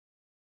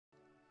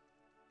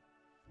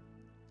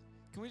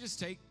Can we just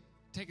take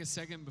a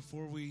second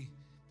before we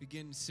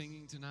begin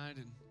singing tonight?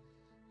 And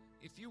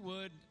if you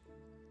would,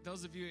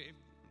 those of you,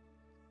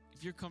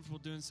 if you're comfortable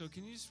doing so,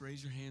 can you just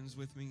raise your hands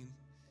with me and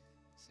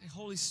say,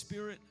 Holy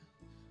Spirit,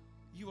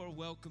 you are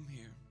welcome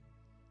here.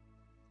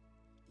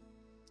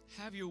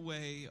 Have your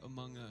way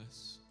among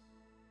us.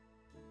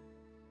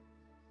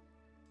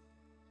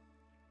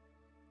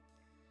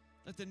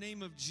 Let the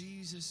name of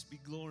Jesus be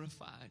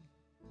glorified.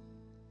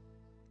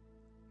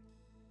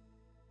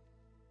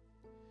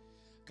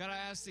 God, I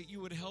ask that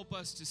you would help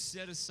us to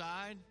set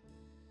aside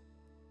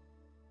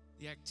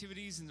the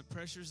activities and the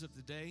pressures of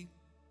the day,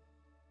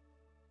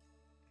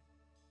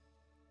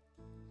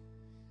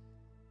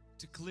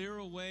 to clear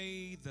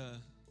away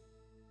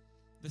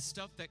the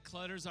stuff that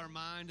clutters our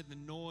mind and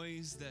the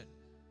noise that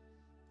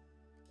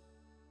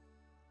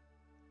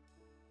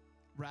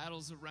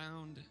rattles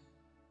around,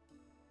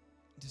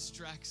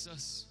 distracts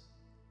us.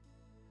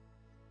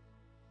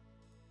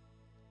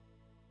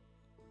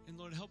 And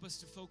Lord, help us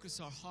to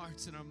focus our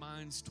hearts and our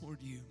minds toward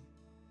you.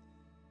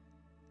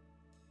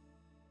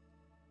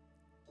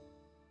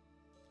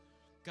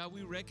 God,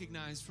 we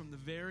recognize from the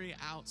very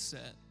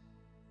outset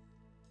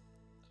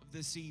of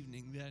this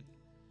evening that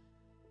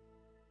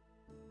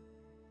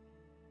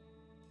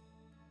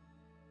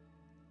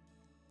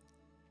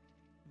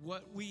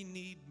what we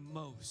need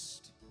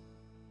most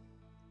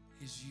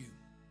is you.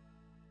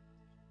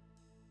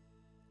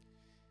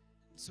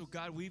 So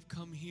God, we've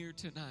come here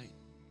tonight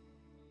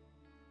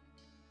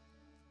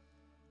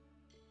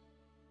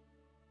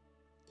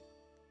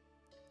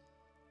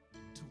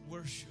to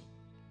worship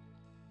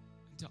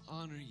and to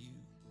honor you.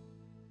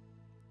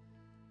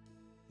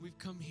 We've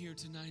come here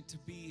tonight to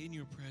be in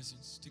your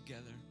presence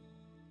together,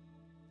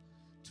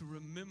 to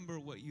remember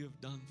what you have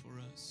done for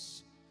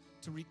us,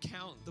 to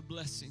recount the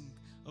blessing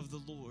of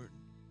the Lord,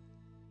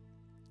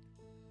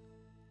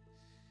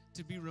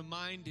 to be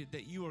reminded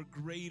that you are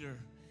greater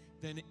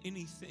than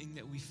anything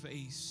that we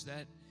face,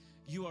 that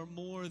you are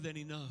more than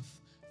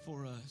enough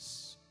for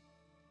us.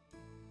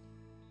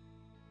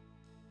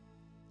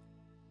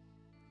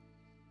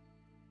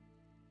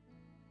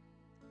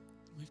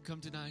 We've come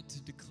tonight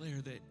to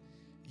declare that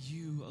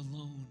you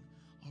alone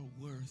are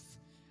worth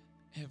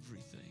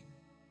everything.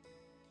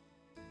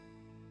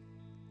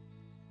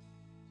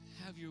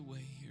 Have your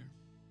way here.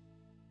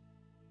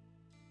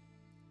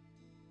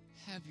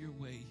 Have your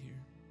way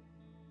here.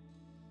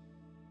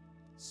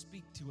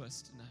 Speak to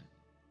us tonight.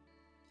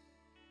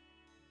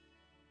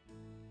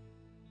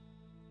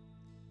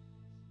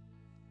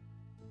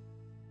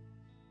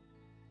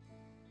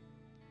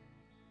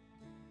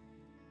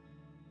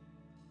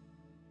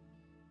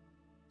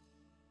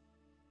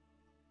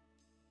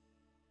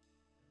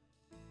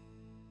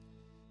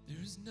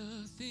 There's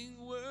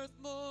nothing worth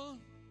more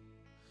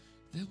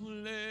that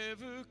will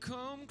ever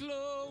come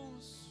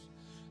close.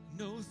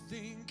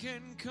 Nothing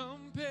can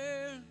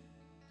compare.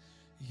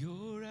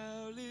 You're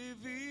our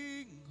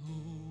living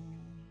hope.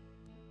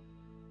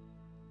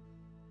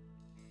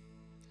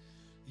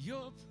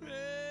 Your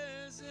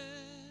presence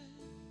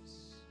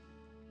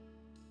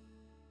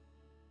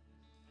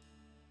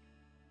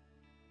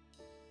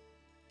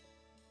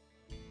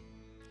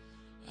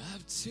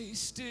I've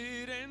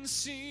tasted and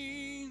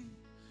seen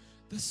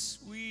the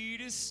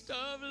sweetest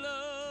of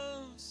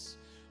loves,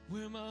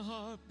 where my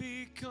heart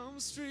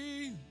becomes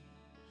free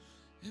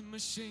and my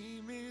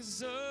shame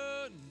is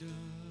undone.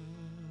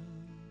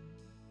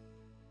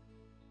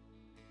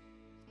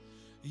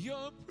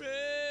 Your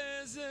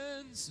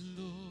presence,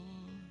 Lord.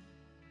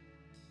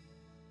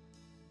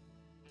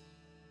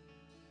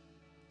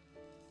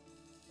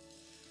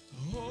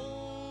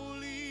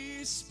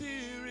 Holy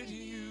Spirit,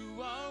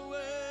 you are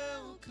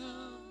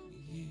welcome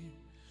here.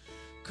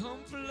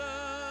 Come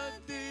flood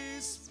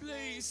this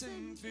place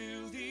and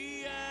fill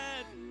the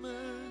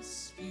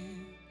atmosphere.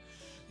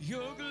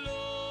 Your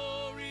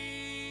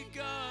glory,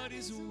 God,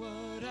 is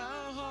what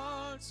our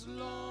hearts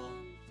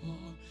long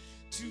for,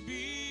 to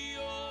be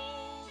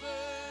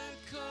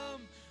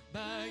overcome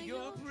by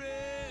your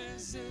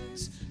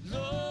presence,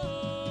 Lord.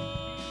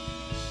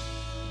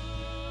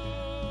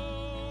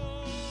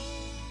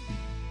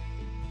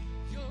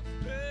 Your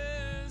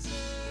presence,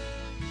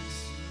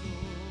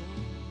 Lord.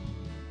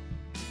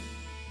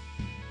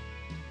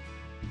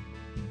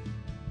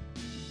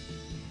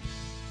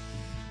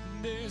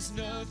 There's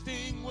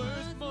nothing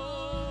worth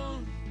more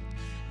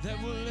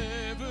that will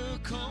ever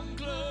come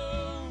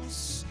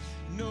close.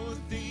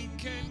 Nothing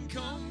can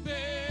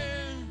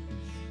compare.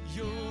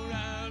 You're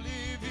our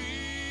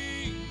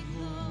living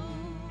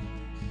hope.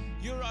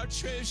 You're our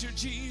treasure,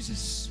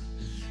 Jesus.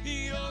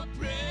 Your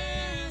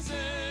presence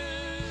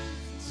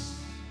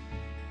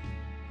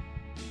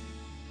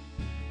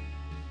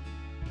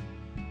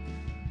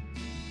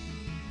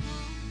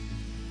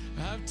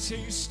I've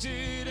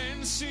tasted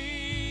and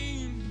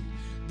seen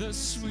the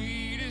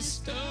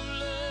sweetest of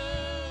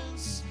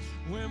loves,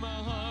 where my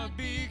heart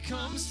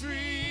becomes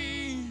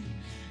free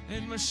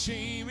and my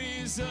shame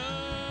is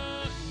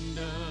undone.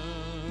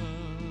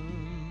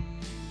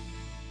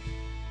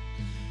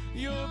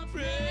 Your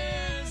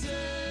presence,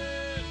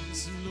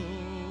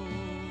 Lord.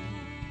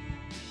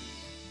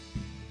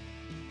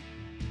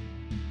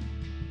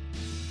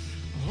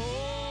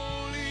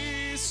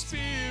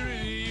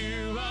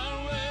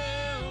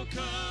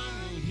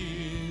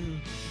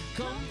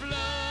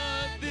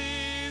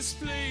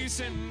 place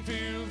and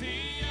fill the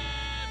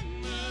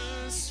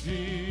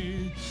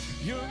atmosphere.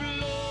 Your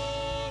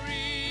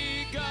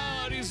glory,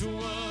 God, is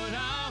what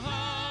our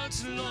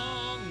hearts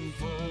long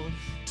for,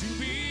 to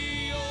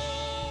be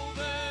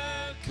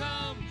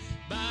overcome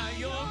by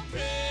your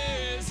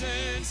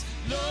presence,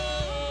 Lord.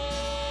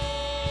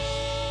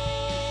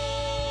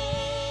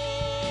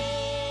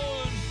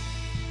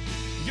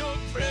 Your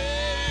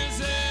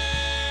presence,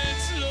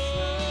 Lord.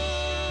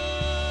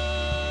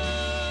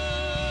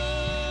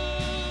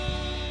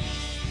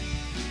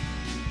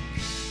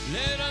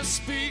 Let us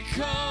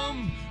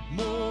become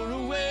more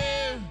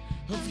aware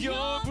of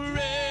your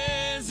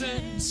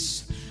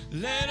presence.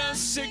 Let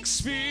us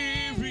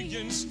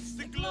experience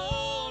the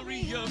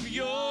glory of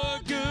your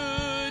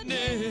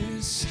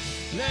goodness.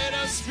 Let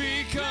us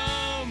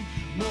become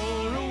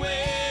more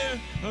aware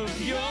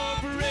of your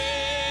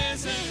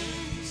presence.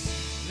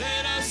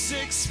 Let us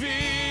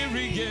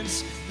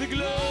experience the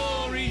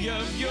glory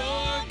of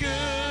your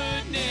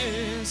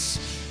goodness.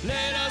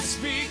 Let us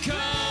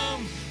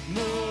become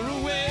more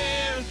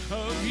aware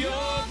of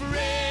your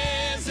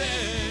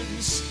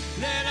presence.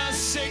 Let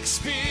us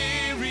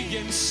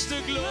experience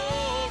the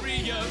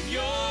glory of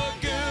your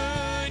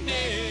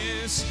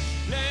goodness.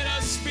 Let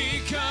us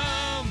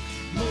become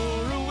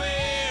more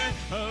aware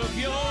of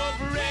your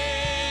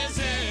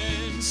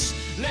presence.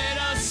 Let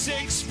us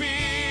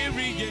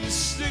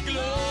experience the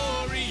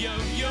glory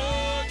of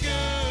your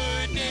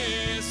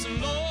goodness,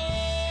 Lord.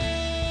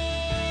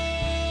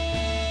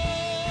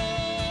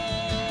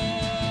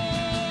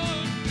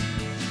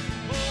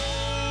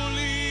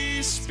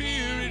 Holy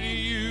Spirit,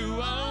 you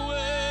are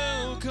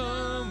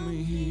welcome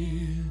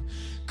here.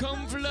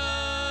 Come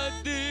flood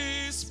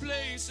this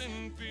place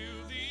and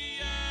fill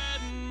the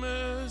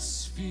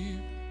atmosphere.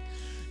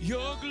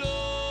 Your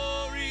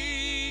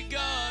glory,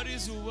 God,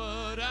 is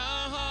what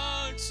our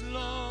hearts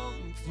long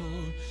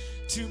for,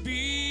 to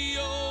be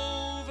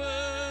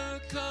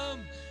overcome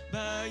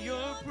by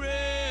your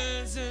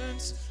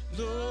presence,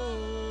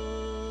 Lord.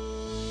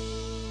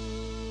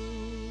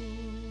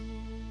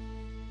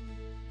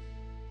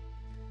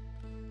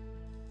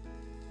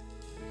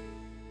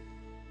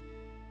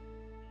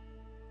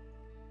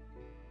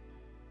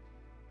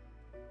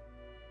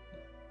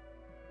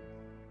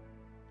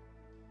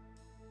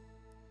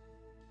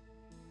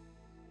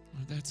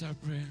 Lord, that's our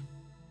prayer.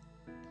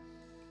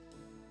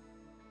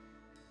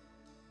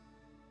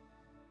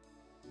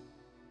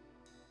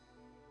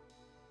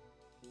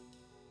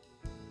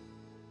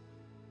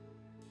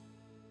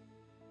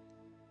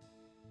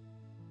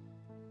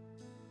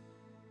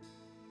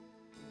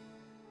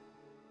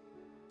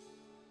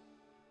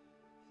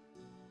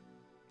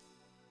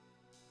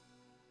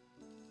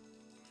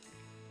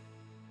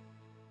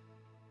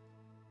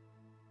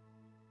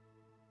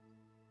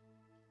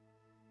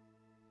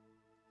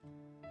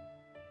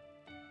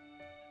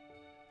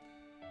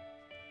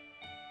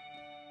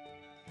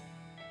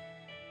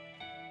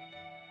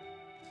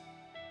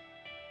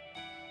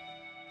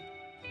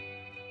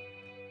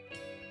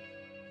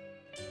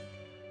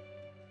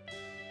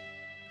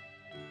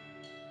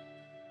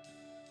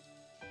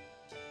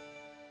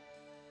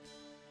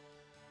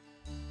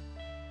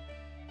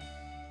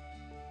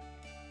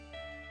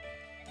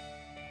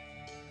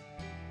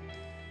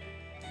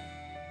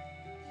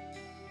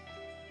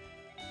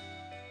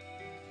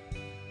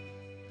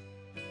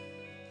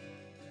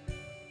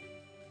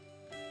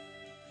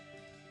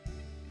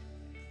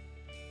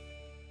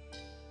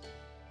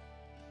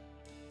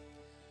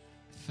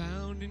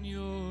 Found in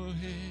your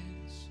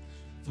hands,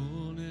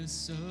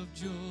 fullness of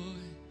joy,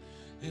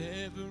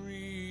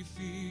 every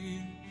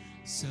fear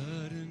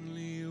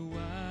suddenly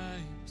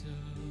wiped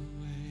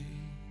away.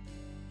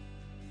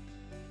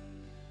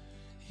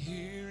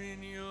 Here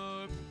in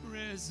your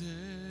presence,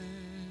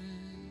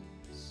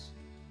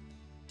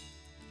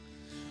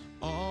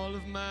 all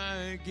of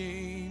my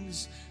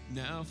gains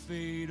now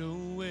fade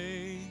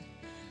away.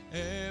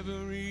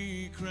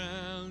 Every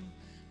crown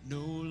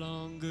no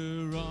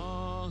longer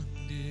on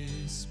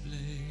display.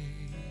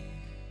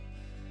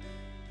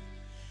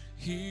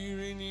 Here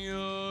in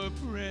your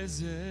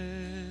presence,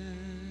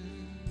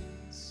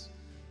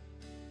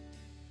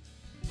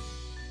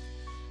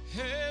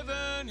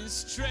 heaven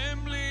is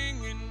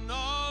trembling in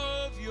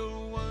awe of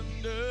your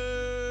wonders.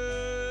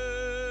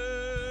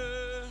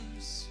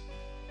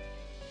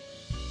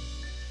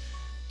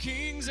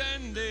 Kings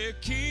and their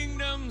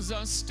kingdoms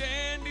are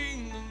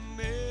standing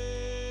amazed.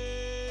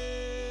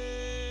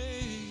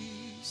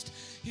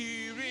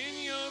 Here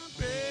in your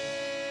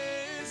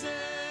presence,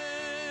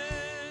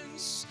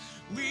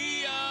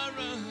 we are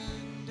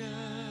undone.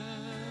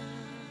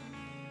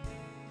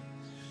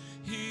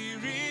 Here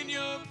in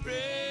your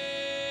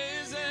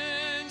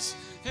presence,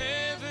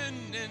 heaven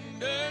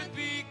and earth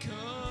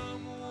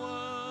become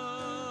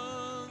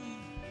one.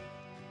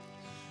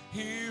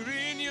 Here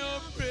in your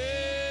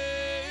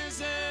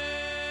presence,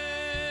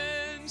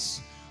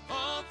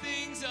 all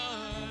things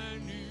are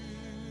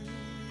new.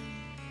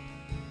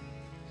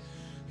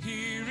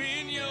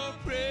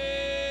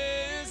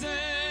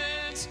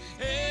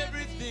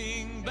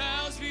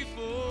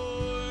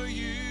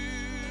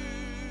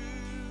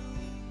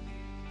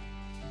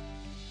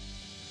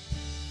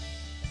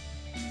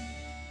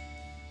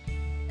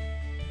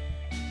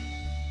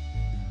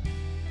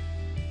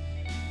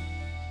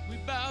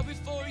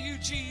 before you,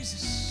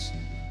 Jesus.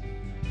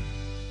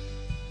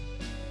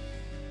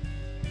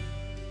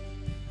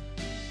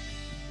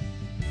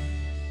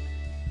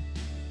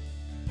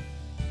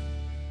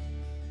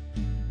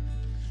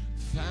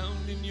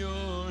 Found in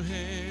your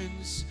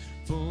hands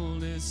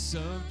fullness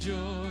of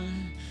joy,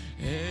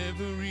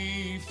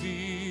 every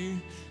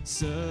fear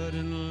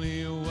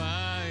suddenly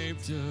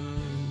wiped away.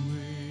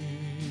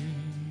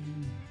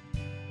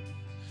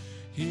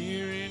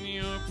 Here in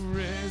your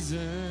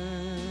presence,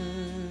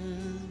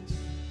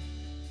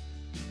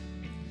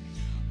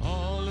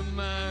 all of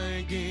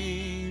my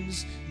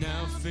gains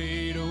now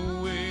fade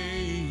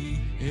away.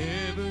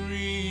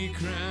 Every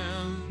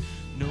crown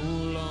no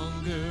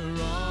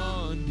longer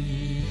on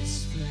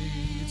display.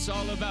 It's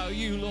all about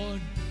you,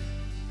 Lord.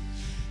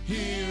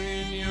 Here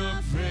in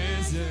your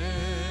presence,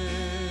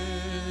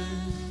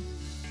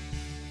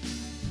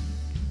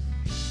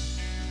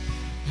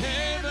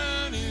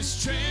 heaven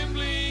is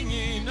trembling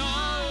in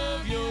awe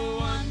of your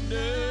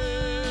wonders.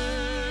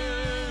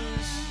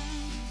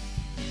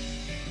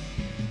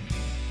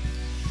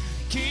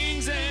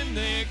 Kings and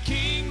their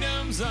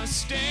kingdoms are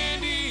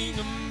standing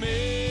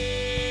amazed.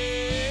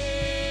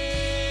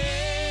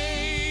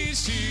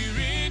 Here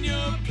in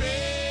your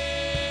presence,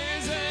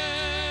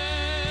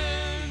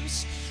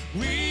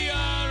 we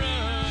are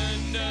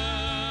undone.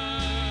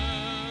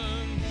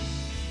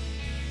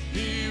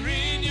 Here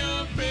in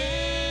your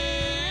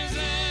presence,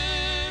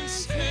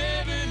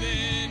 heaven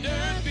and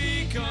earth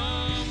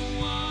become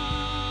one.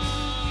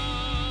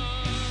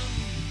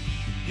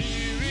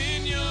 Here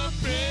in your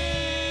presence,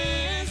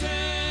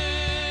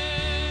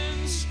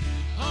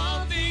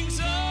 all things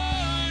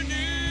are new.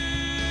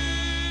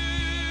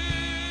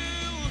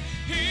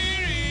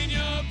 Here in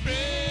your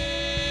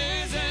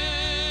presence,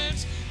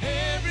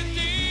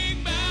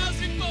 everything bows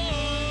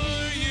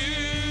before you.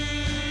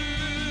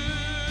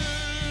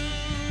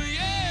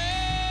 Yeah.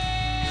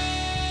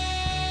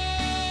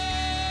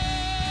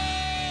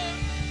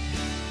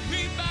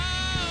 We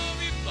bow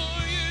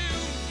before you.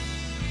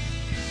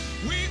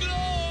 We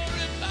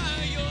glorify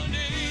your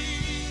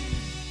name.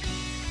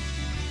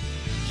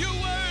 You're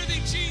worthy,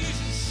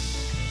 Jesus.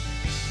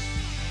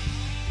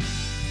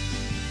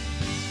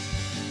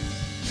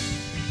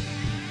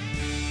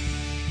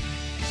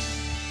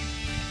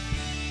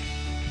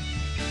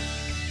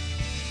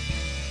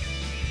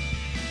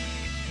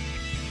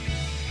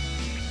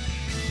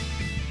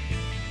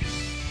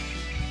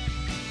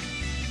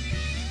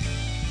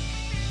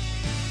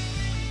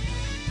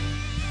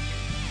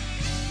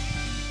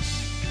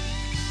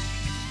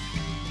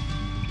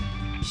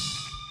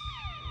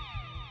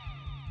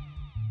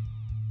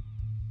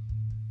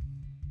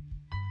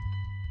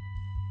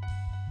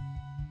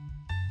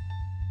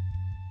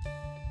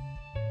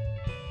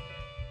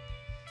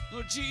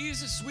 Lord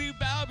Jesus, we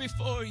bow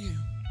before you.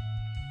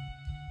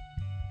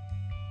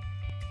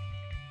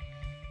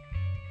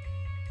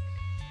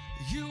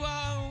 You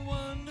are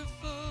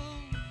wonderful,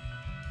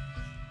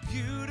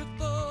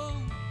 beautiful,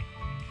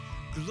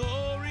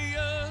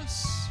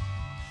 glorious,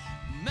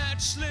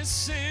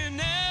 matchless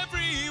in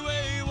every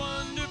way.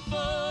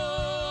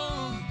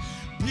 Wonderful,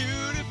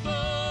 beautiful,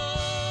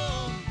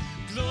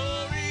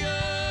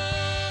 glorious,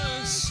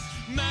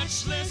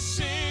 matchless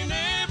in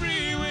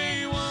every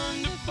way.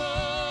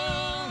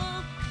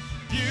 Wonderful,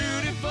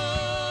 beautiful,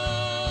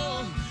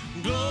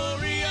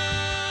 glorious,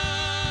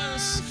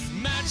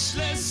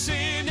 matchless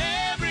in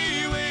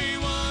every way.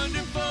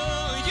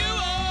 Wonderful, you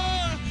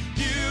are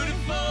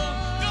beautiful,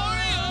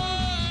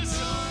 glorious,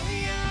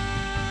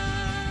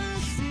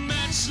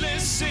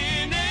 matchless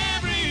in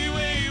every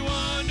way.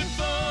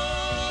 Wonderful,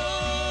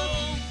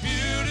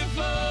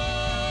 beautiful,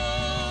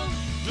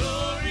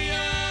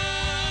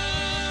 glorious,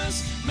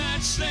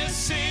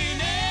 matchless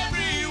in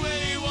every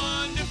way.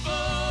 Wonderful,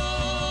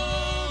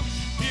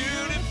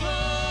 beautiful,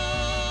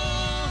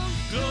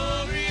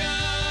 glorious,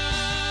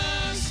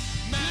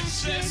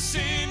 matchless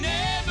in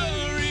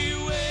every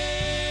way.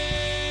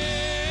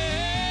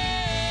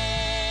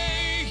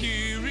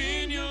 Here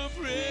in your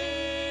presence,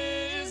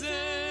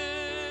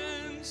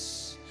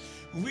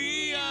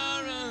 we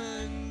are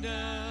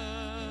undone.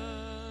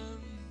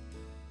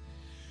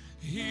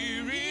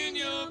 Here in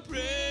your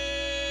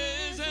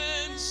presence,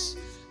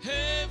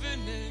 heaven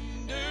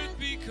and earth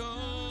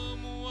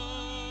become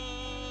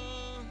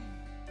one.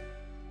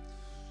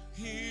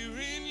 Here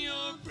in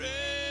your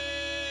presence,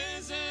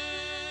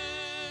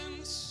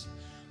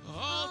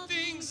 all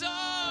things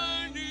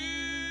are new.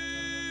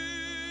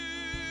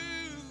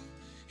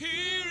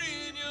 Here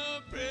in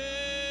your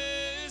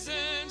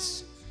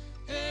presence,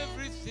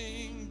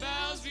 everything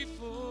bows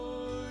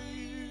before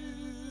you.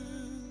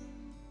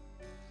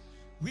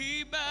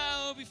 We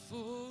bow before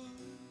you.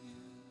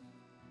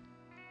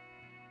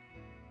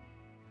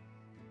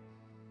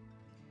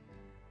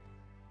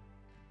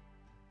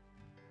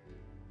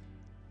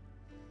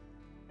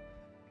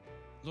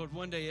 Lord,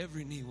 one day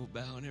every knee will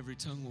bow and every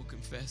tongue will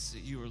confess that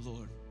you are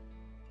Lord.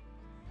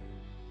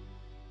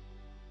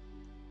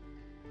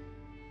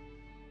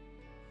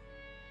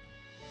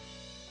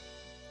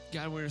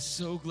 God, we're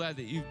so glad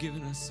that you've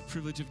given us the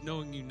privilege of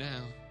knowing you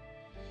now.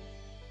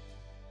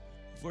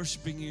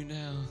 worshiping you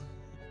now,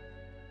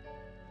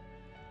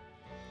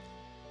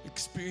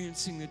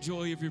 experiencing the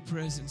joy of your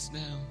presence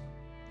now.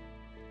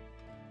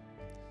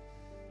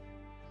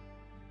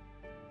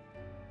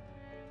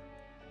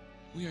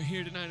 We are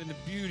here tonight in the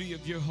beauty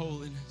of your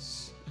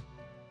holiness.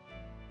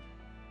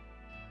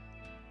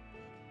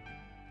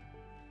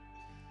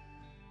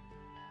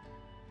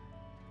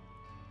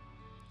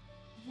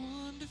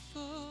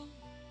 Wonderful,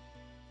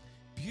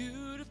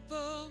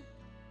 beautiful,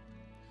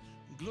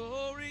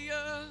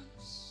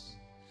 glorious,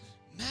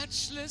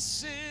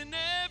 matchless in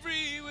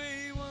every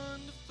way.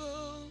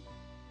 Wonderful,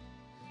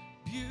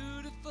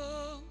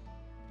 beautiful,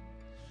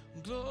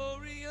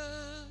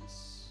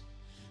 glorious,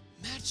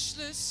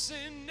 matchless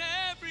in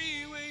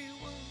every way.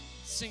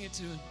 Sing it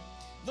to him.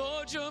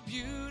 Lord, you're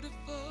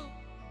beautiful,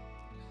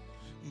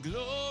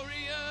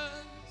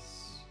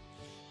 glorious,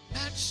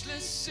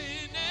 matchless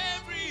in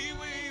every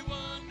way.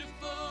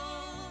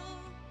 Wonderful,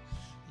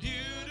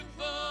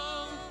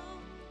 beautiful,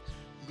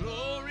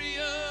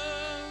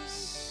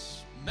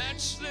 glorious,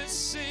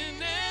 matchless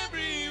in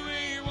every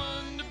way.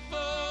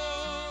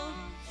 Wonderful,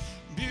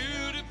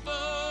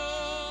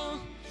 beautiful,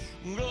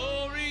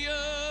 glorious,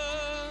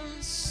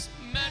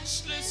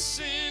 matchless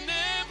in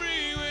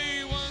every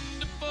way.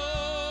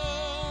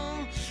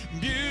 Wonderful,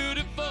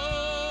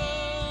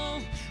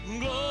 beautiful,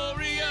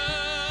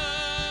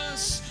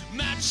 glorious,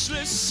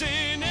 matchless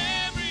in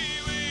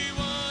every way.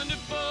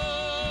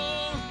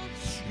 Wonderful,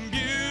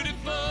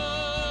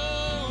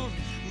 beautiful,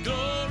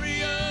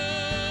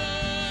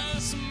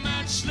 glorious,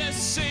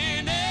 matchless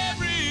in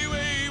every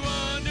way.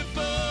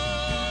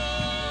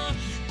 Wonderful,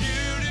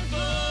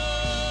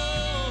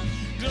 beautiful,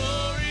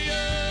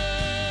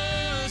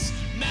 glorious,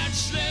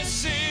 matchless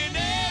in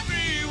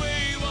every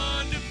way.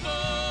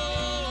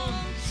 Wonderful,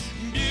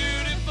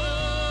 beautiful,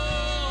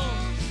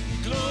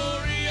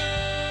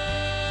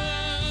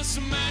 glorious,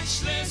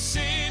 matchless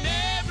in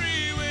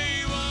every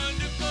way.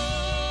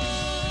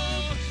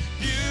 Wonderful,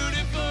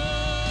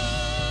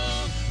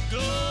 beautiful,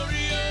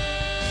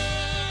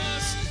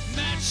 glorious,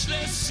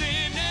 matchless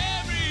in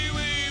every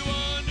way.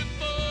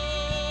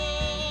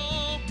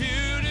 Wonderful,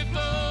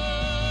 beautiful,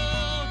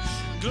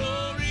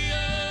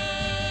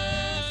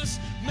 glorious,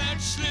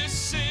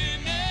 matchless in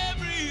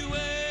every way.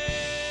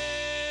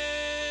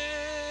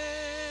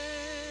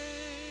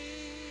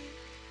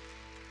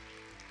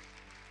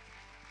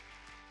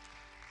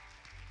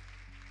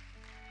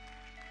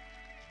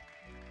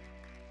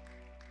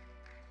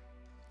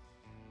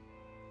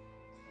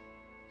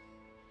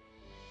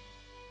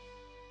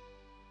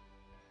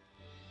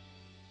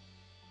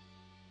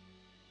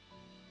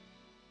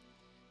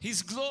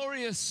 He's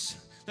glorious.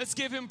 Let's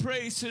give him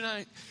praise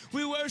tonight.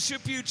 We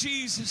worship you,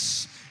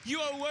 Jesus. You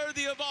are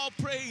worthy of all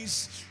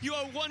praise. You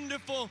are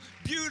wonderful,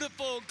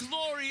 beautiful,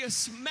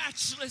 glorious,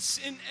 matchless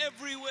in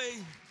every way.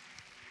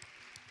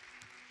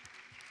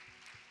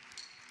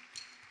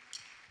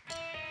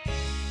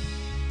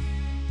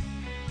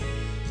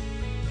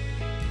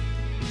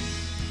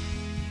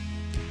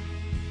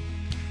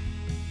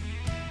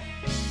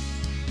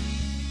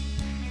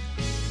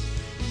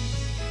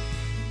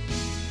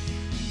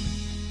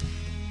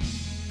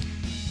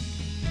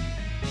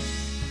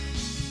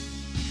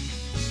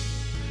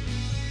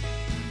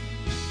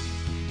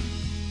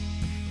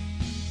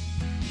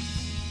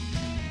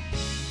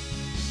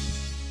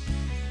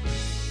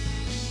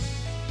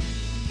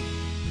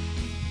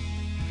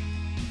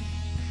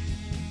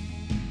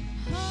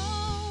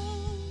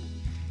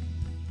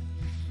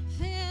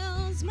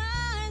 Fills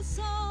my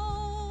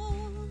soul,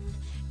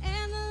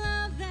 and the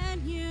love that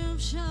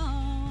you've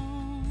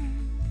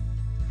shown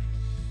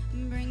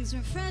brings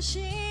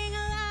refreshing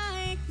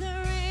like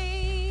the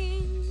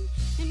rain,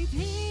 and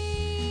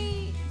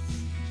peace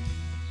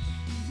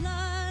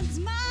floods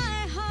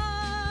my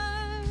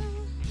heart.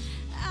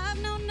 I've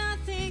known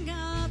nothing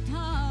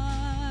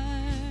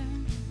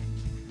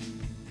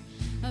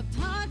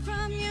apart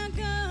from your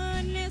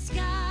goodness,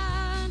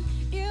 God.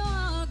 You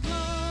are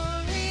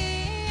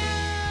glorious,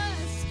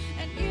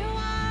 and you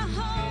are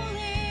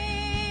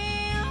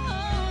holy,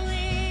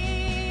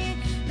 holy.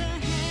 The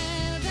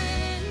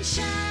heavens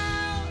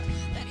shout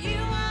that you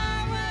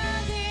are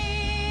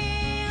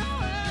worthy,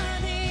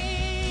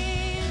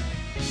 worthy.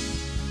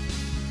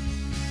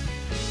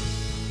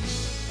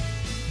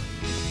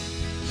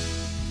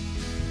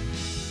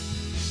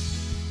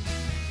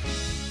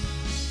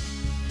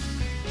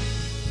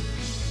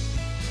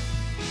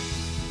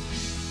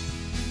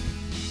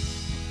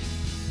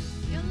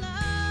 Your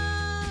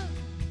love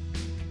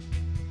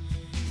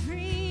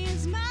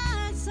frees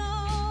my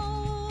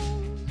soul,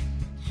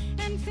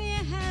 and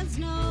fear has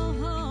no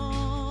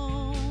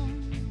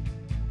home.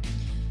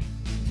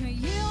 For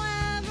you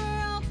have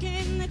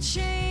broken the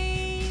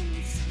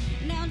chains.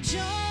 Now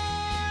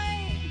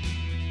joy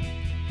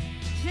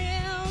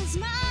fills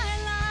my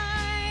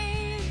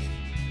life.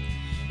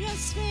 Your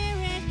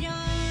spirit, your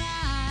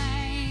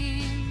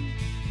light.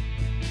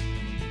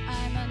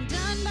 I'm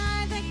undone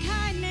by the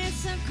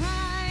kindness of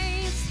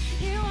Christ.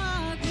 You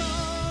are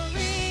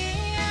glorious,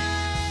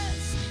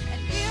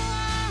 and you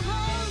are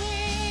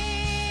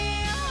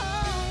holy,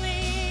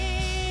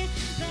 holy.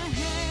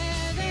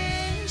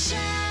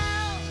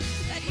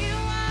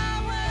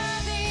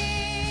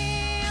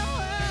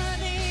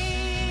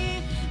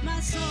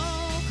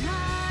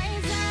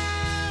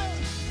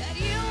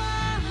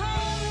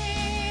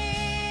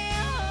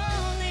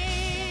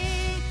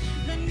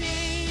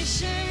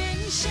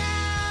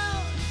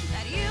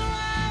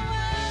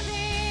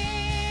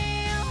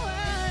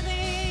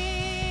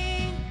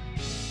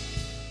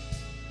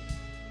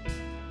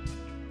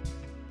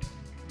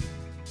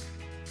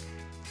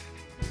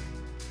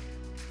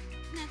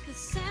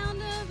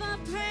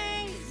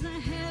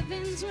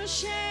 heavens will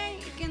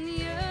shake and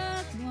the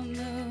earth will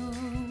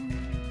move.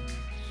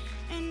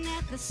 And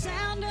at the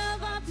sound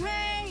of our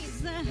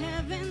praise, the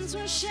heavens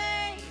will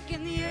shake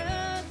and the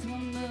earth will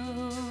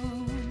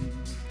move.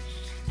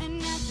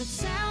 And at the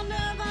sound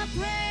of our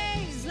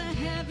praise, the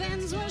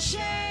heavens will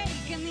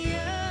shake and the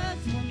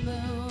earth will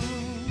move.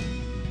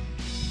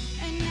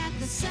 And at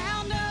the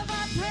sound of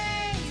our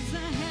praise, the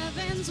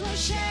heavens will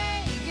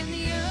shake and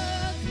the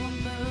earth will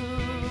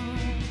move.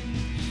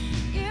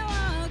 You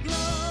are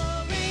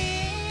glorious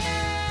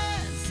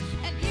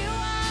and you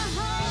are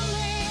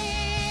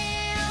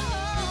holy,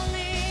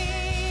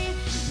 holy.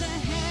 The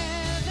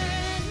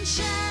heavens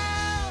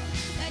shout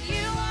that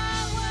you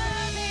are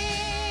worthy,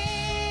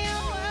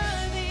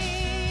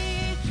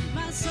 worthy.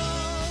 My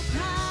soul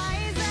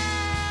cries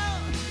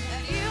out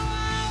that you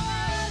are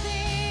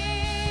worthy,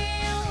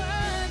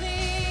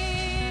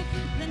 worthy.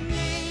 The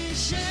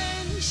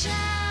nations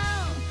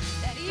shout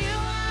that you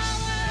are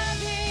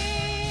worthy,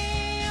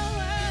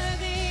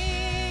 worthy.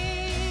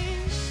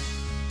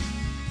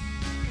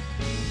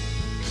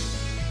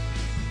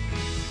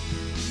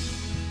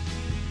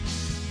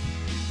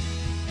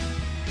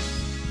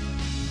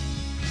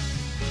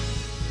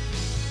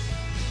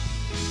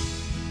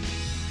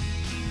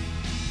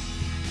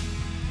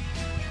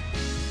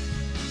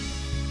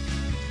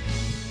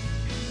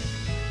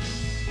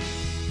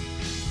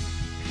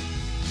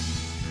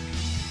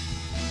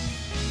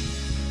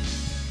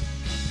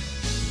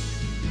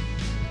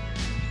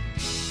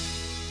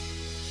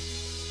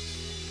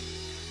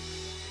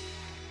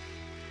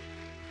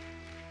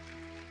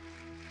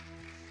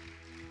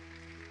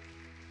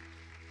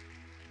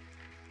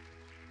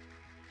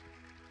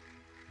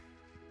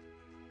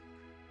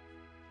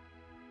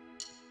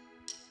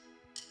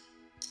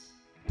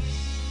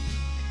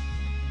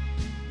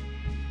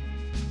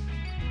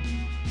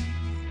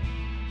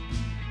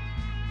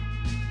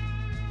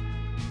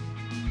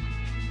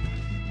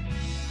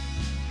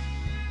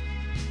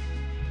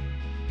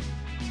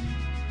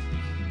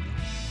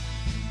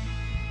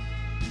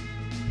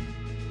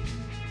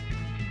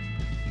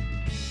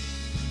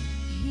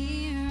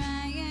 Here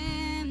I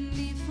am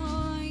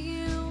before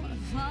you,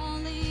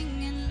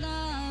 falling in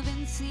love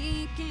and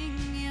seeking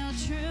your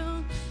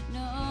truth,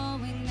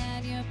 knowing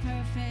that your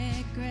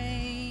perfect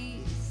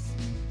grace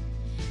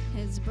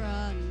has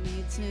brought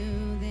me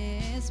to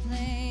this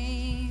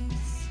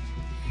place.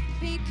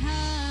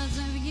 Because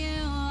of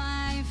you,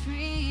 I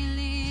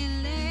freely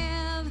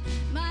live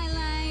my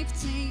life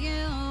to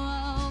you,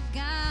 oh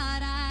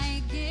God,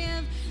 I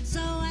give. So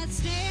I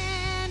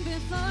stand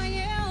before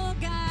you,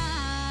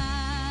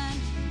 God.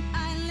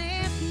 I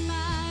lift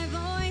my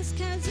voice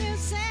 'cause you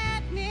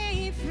set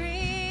me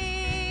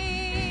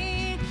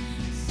free.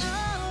 So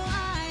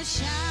I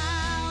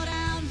shout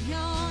out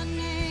your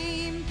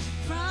name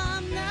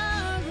from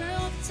the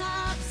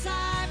rooftops.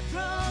 I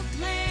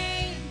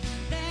proclaim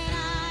that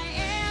I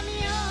am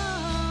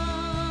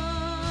yours.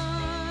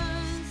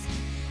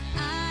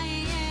 I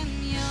am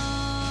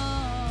yours.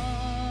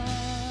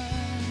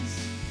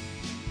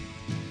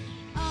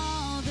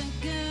 All the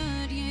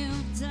good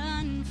you've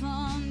done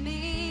for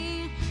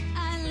me,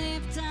 I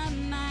lift up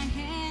my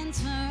hands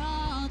for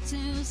all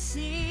to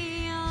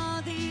see.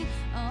 You're the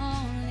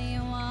only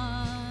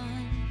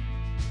one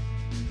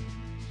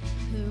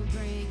who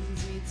brings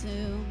me to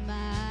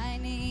my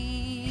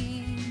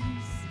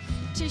knees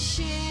to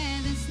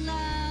share this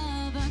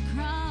love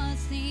across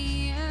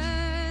the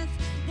earth,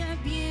 the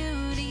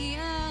beauty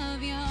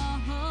of your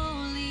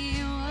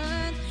holy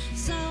word.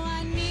 So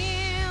I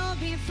kneel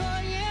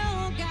before you,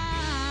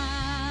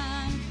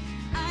 God.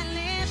 I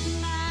lift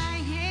my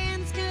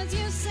hands 'cause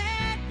you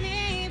set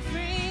me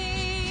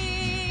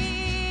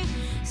free.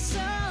 So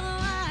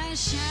I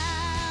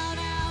shout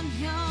out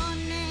your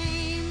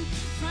name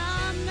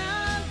from the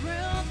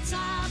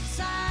rooftops.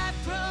 I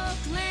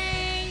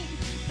proclaim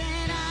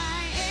that I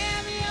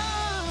am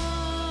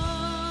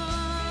yours.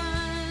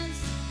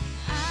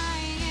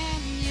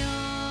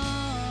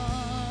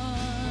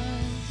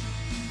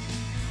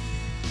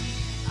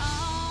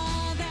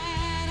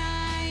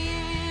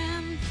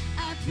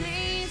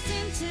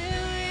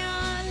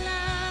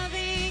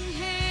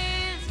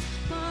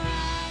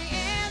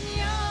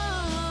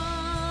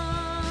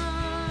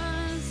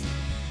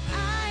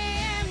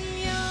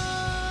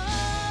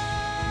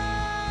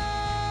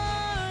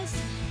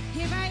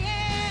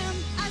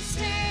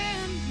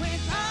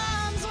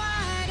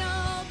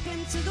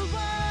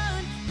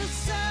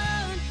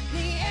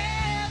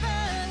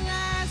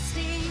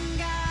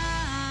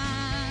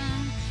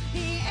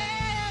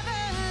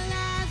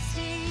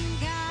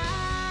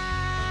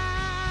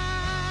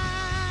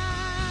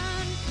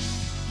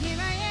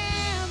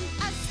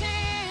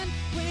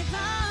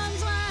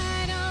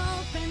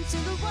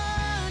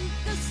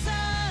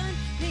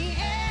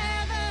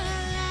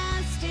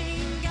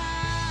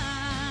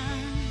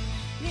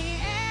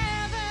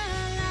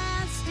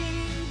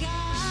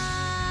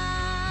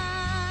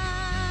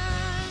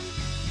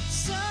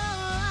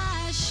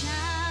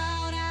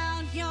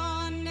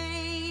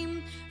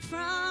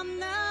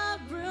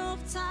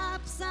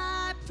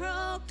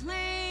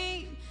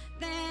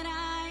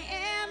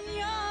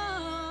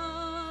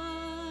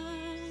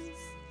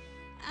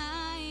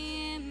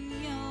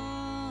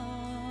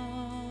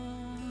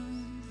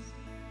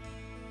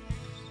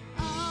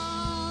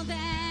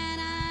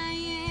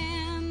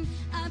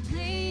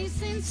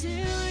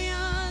 into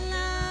your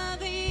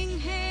loving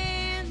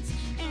hands,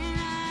 and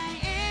I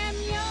am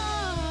yours.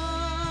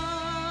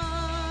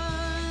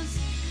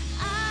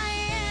 I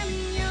am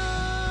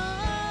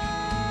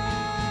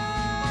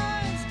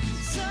yours.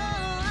 So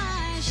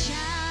I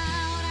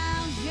shout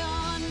out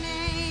your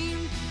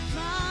name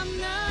from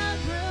the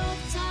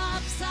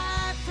rooftops.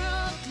 I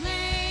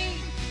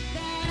proclaim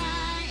that I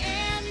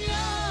am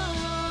yours.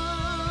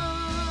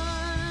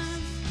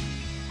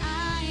 I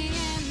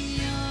am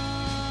yours.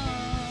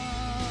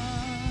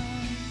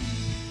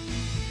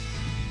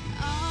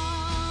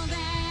 All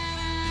that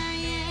I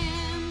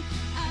am,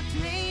 I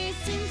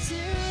place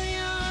into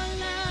your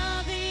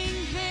loving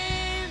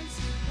hands,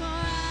 for I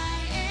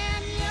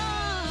am yours.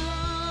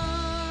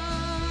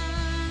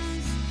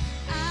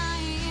 I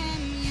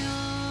am yours.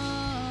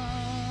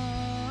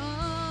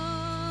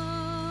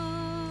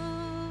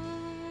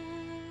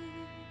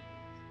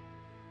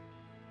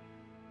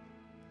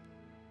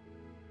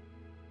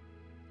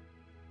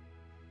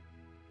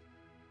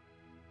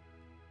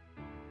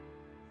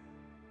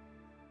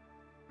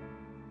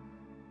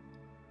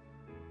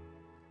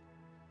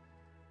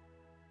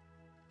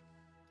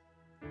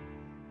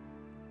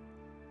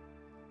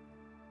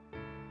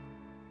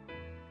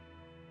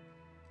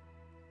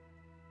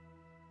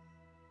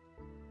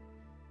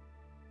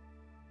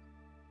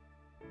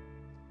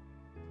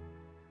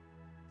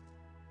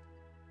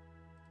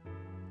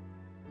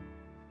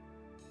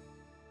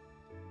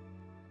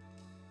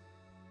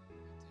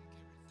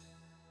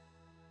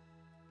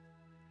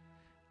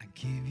 I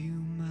give you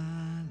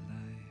my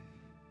life.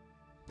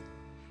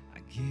 I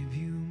give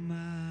you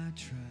my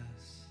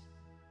trust.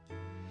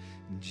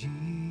 Jesus,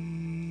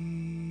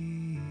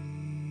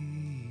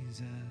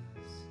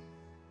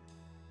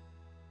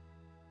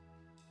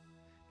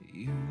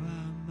 you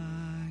are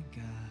my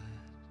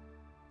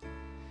God.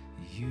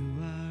 You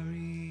are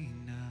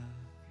enough.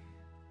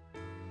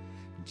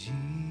 Jesus,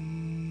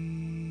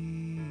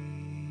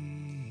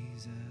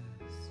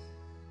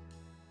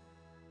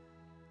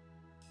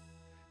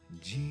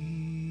 Jesus,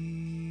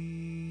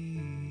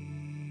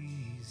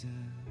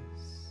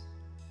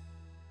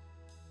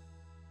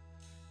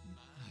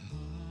 my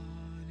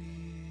heart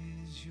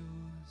is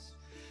yours.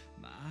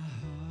 My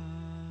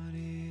heart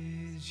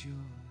is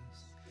yours.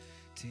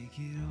 Take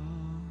it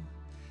all,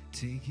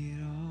 take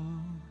it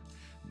all.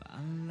 My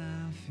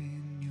life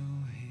in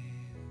your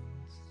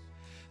hands.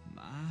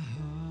 My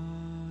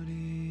heart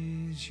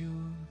is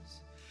yours.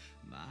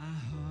 My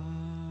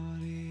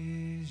heart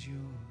is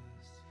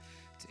yours.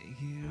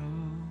 Take it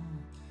all,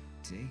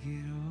 take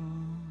it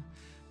all.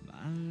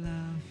 My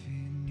life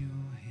in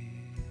your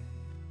hands.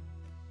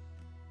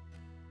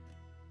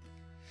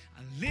 I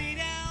lay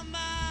down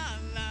my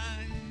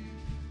life.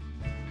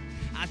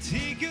 I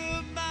take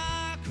up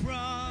my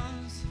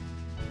cross.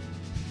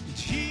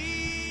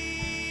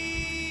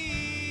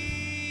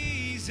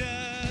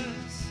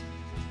 Jesus,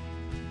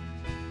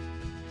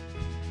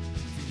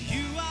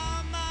 you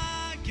are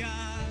my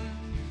God.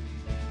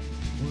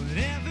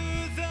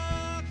 Whatever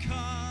the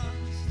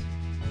cost,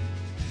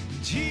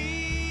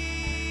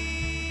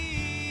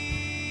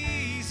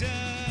 Jesus,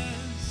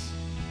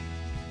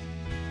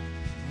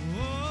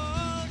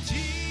 oh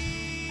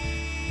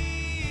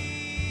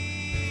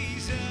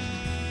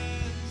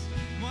Jesus,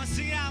 come on,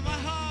 sing out my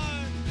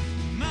heart.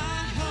 My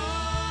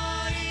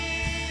heart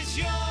is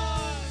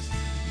yours.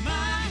 My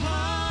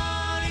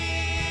heart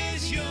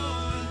is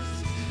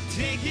yours.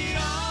 Take it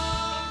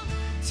all,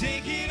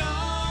 take it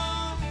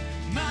all.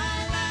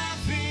 My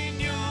life in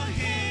your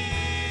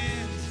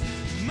hands.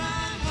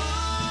 My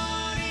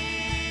heart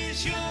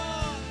is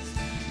yours.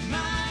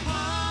 My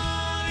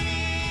heart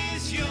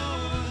is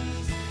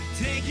yours.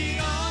 Take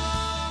it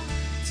all,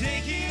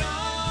 take it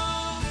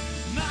all.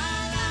 My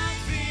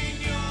life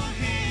in your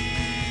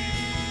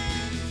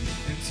hands.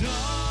 And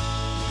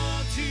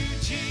all to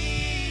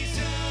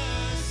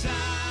Jesus I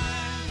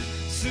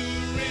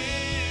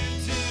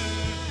surrender.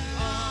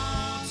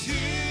 All to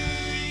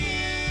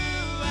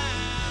you I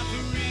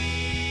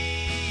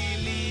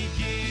freely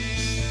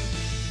give.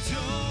 So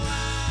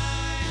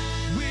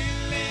I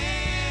will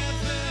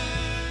ever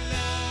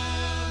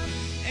love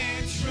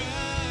and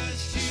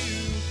trust you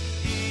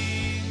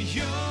in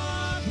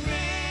your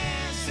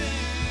presence.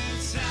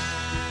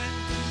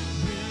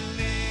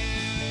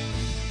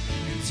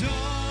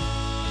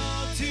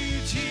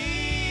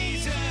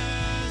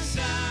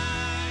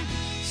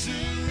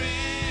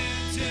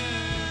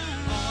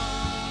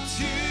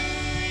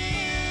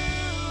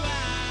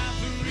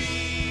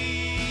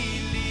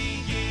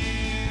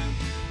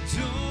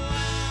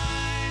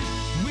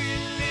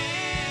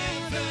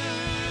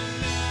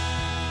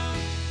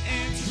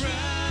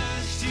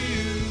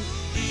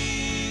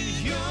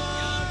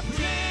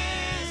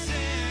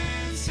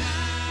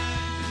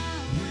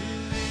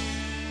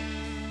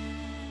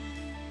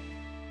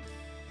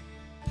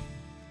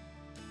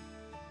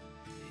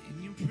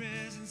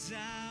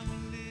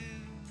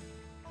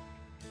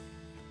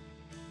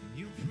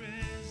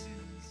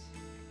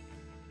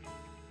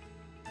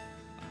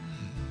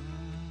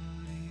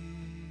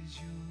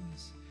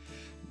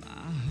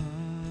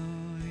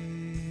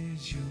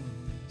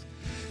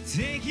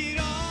 Take it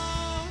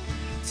all,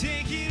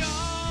 take it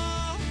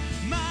all.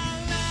 My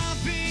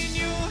life in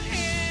your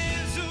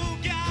hands, oh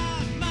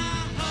God. My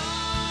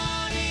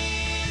heart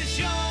is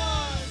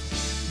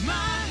yours. My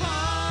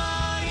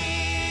heart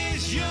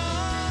is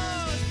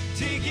yours.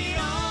 Take it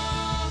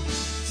all,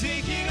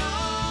 take it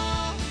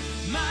all.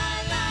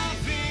 My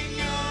life in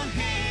your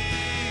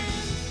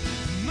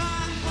hands.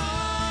 My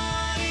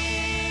heart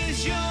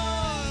is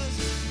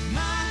yours.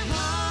 My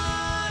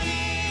heart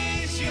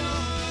is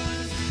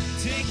yours.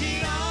 Take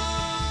it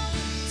all,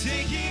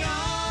 take it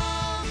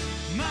all.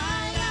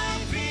 My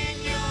life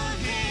in your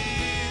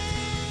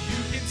hands.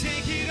 You can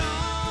take it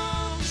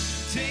all,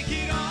 take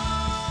it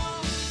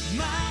all.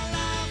 My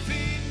life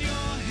in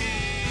your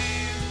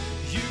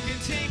hands. You can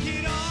take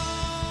it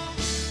all,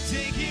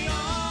 take it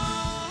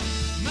all.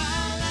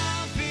 My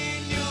life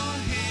in your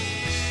hands.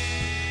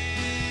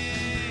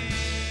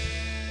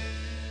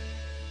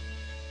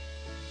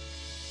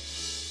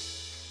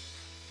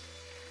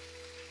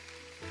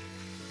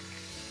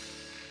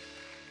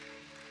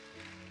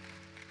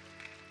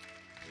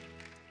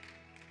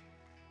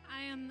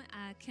 I am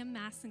Kim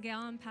Massengale.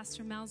 I'm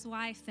Pastor Mel's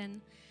wife,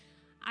 and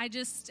I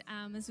just,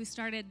 as we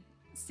started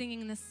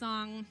singing this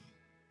song,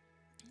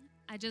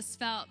 I just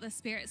felt the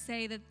Spirit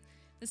say that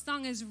this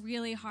song is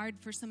really hard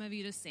for some of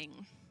you to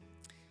sing.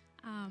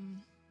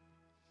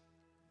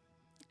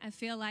 I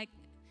feel like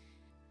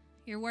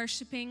you're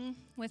worshiping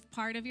with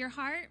part of your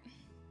heart,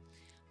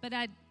 but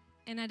I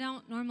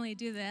don't normally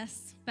do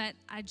this, but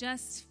I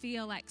just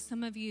feel like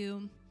some of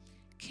you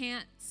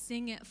can't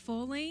sing it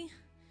fully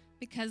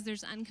because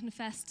there's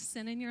unconfessed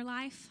sin in your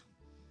life.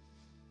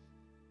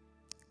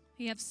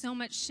 You have so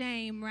much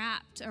shame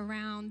wrapped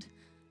around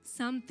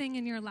something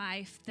in your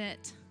life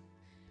that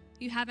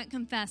you haven't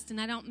confessed. And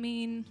I don't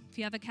mean, if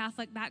you have a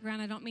Catholic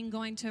background, I don't mean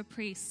going to a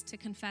priest to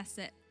confess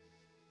it.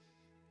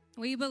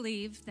 We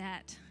believe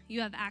that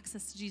you have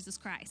access to Jesus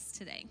Christ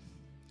today,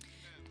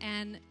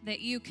 and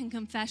that you can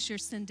confess your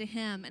sin to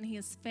him, and he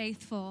is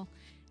faithful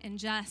and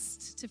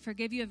just to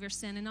forgive you of your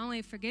sin, and not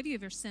only forgive you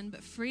of your sin,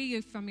 but free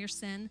you from your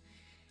sin.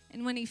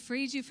 And when he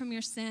frees you from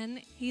your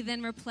sin, he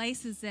then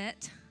replaces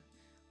it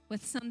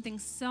with something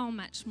so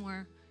much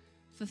more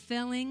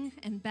fulfilling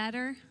and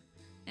better,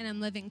 and I'm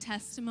living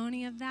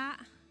testimony of that.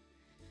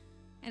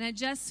 And I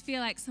just feel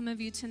like some of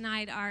you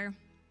tonight are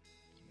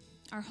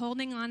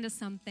holding on to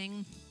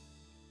something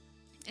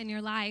in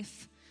your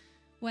life,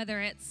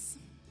 whether it's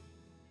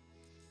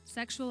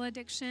sexual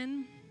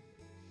addiction,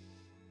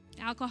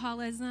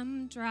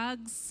 alcoholism,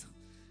 drugs,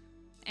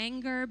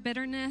 anger,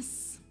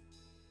 bitterness.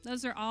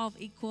 Those are all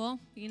equal.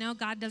 You know,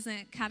 God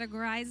doesn't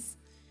categorize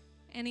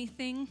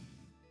anything.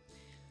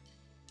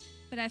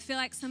 But I feel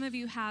like some of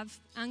you have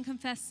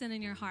unconfessed sin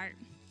in your heart.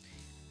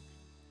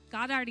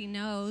 God already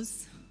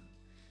knows,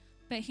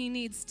 but he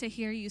needs to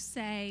hear you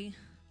say,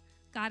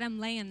 God, I'm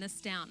laying this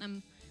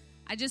down.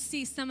 I just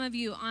see some of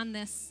you on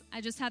this.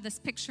 I just have this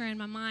picture in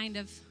my mind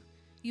of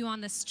you on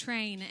this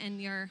train,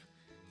 and you're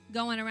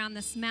going around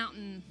this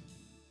mountain,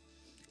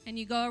 and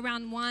you go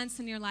around once,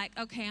 and you're like,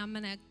 okay, I'm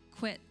going to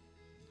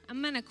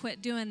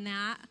quit doing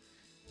that.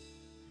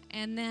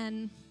 And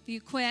then you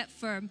quit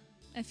for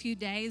a few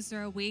days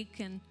or a week,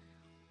 and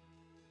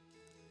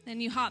then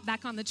you hop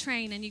back on the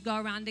train, and you go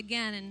around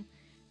again, and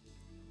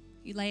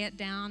you lay it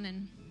down,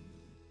 and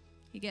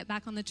you get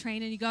back on the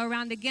train, and you go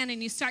around again,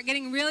 and you start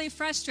getting really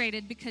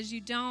frustrated because you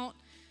don't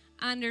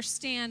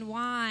understand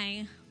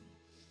why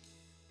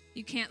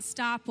you can't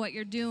stop what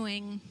you're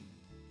doing.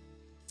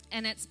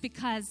 And it's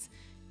because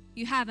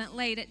you haven't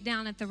laid it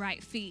down at the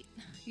right feet.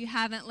 You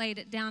haven't laid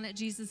it down at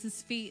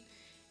Jesus' feet.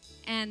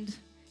 And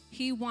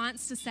he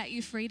wants to set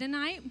you free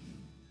tonight.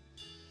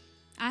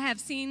 I have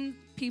seen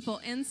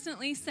people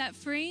instantly set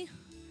free.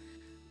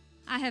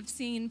 I have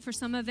seen for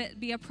some of it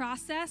be a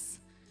process.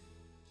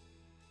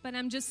 But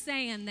I'm just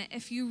saying that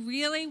if you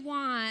really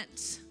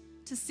want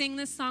to sing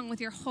this song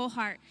with your whole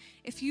heart,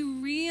 if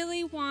you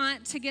really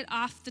want to get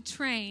off the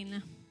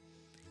train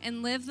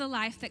and live the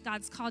life that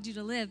God's called you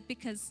to live,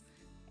 because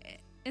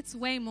it's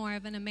way more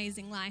of an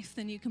amazing life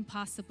than you can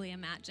possibly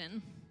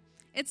imagine.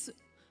 It's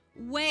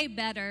way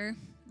better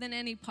than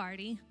any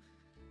party,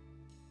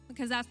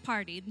 because I've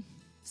partied,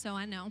 so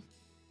I know.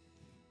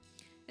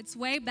 It's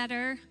way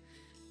better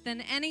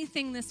than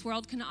anything this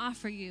world can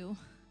offer you,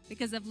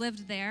 because I've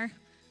lived there,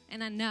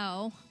 and I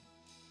know.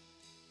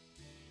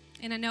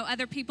 And I know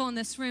other people in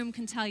this room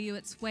can tell you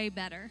it's way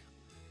better.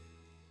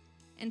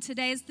 And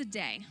today's the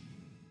day.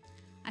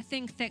 I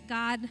think that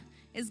God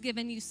is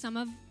giving you some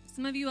of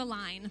you a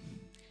line,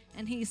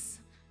 and he's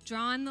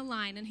drawing the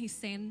line, and he's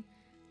saying,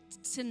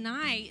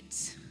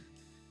 tonight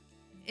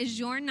is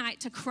your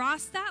night to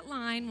cross that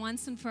line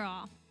once and for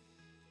all.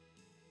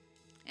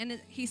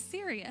 And he's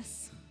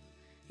serious.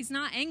 He's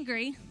not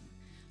angry,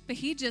 but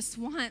he just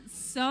wants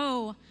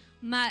so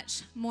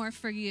much more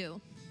for you.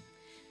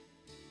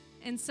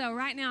 And so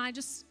right now,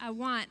 I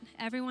want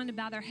everyone to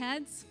bow their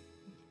heads.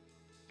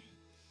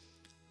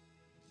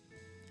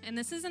 And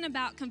this isn't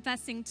about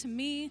confessing to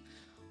me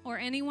or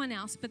anyone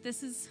else, but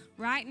this is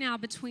right now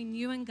between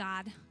you and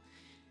God.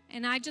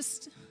 And I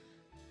just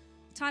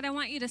Todd, I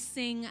want you to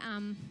sing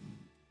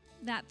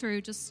that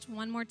through just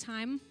one more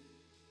time.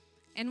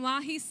 And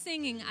while he's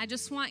singing, I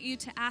just want you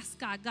to ask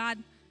God, God,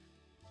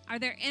 are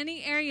there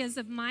any areas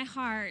of my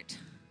heart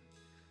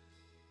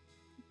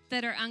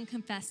that are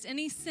unconfessed?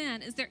 Any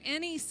sin? Is there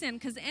any sin?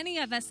 Because any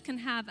of us can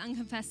have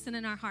unconfessed sin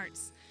in our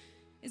hearts.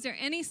 Is there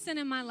any sin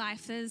in my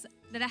life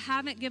that I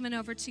haven't given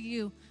over to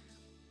you?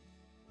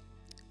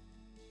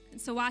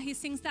 And so while he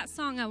sings that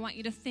song, I want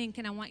you to think,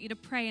 and I want you to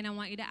pray, and I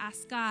want you to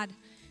ask God,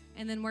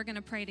 and then we're going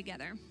to pray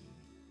together.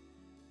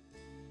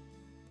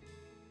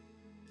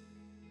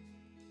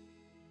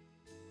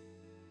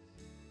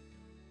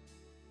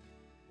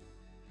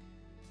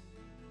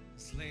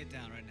 Let's lay it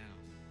down right now.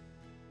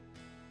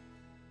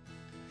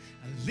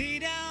 I lay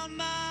down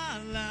my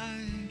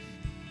life.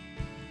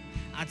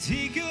 I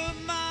take up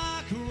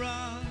my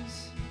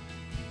cross.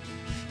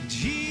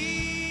 Jesus,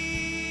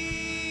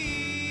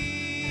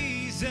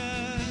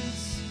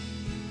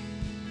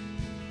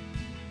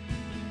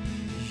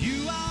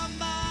 you are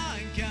my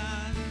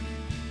God.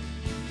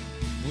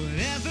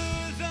 Whatever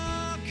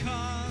the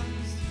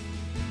cost,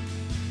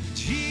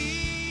 Jesus.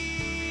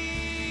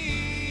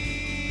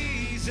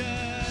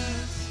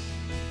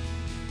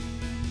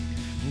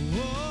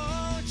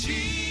 Oh,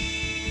 Jesus.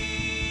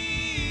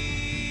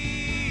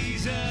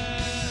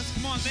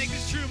 Come on, make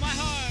this true. My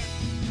heart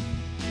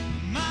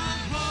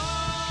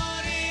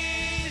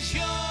is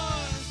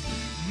yours.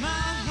 My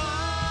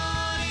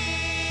heart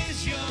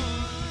is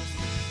yours.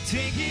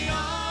 Take it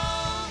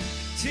all,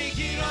 take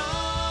it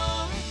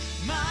all.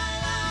 My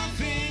life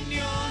in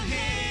your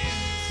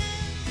hands.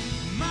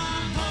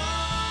 My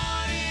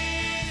heart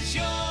is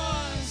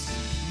yours.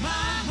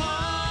 My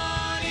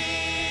heart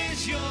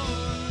is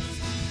yours.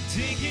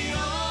 Take it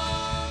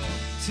all,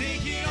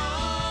 take it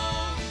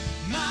all.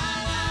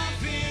 My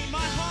life in my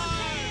heart.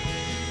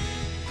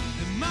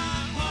 My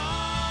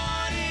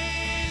heart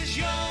is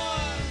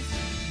yours.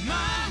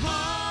 My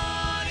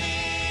heart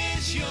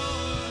is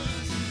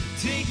yours.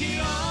 Take it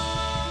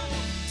all,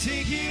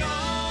 take it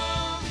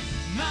all.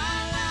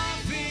 My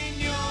life in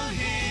your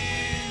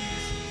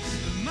hands.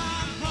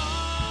 My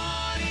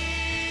heart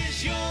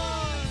is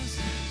yours.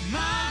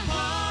 My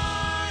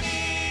heart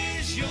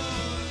is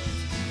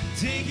yours.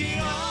 Take it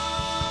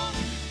all,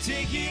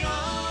 take it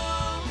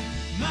all.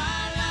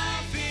 My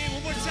life in,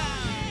 one more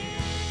time.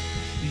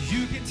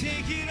 You can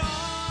take it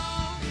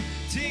all,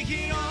 take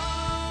it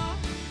all.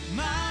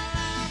 My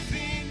life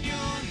in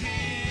your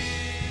hands.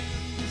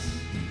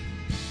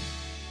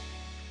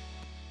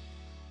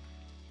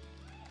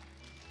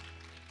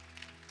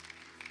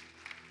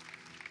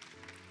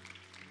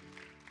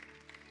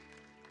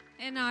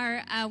 In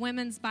our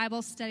women's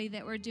Bible study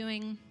that we're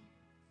doing,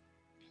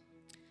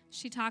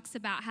 she talks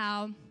about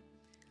how,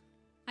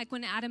 like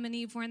when Adam and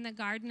Eve were in the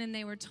garden and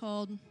they were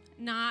told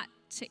not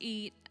to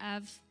eat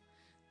of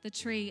the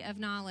tree of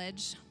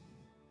knowledge,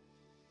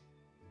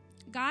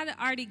 God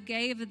already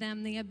gave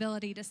them the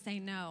ability to say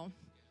no.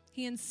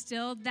 He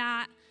instilled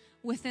that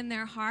within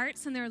their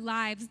hearts and their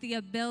lives, the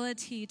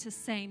ability to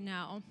say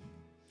no.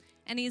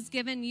 And he's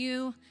given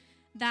you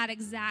that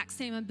exact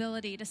same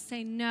ability to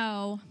say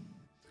no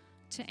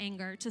to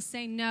anger, to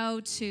say no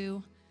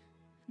to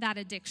that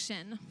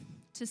addiction,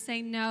 to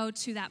say no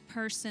to that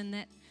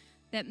person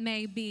that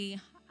may be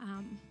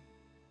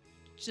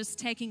just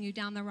taking you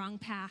down the wrong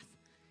path.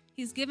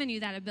 He's given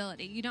you that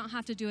ability. You don't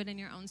have to do it in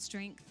your own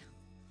strength.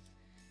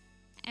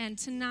 And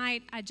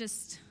tonight,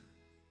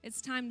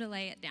 it's time to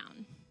lay it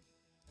down.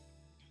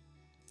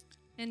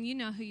 And you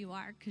know who you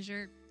are, because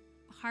your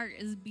heart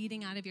is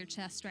beating out of your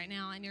chest right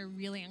now, and you're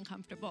really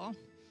uncomfortable.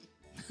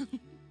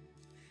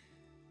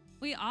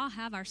 We all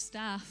have our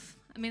stuff.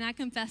 I mean, I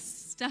confess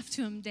stuff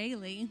to him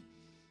daily.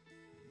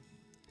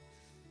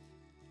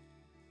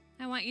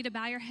 I want you to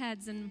bow your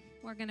heads, and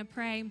we're going to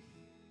pray.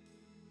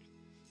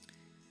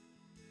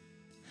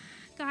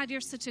 God, you're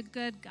such a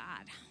good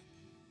God.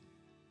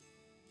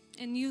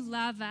 And you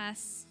love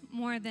us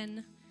more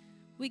than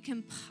we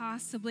can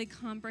possibly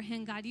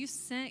comprehend, God. You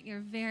sent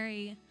your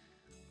very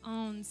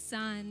own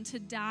Son to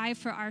die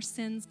for our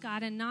sins,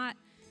 God, and not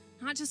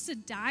just to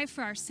die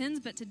for our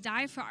sins, but to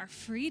die for our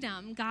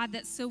freedom, God,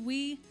 that so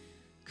we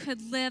could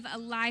live a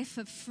life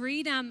of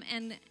freedom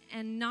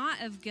and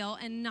not of guilt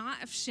and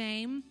not of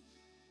shame.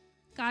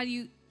 God,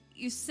 you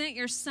sent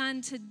your Son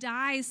to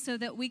die so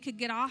that we could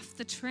get off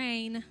the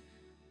train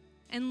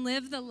and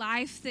live the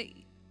life that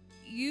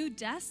you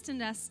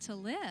destined us to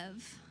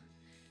live.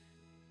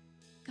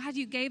 God,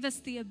 you gave us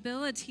the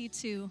ability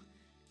to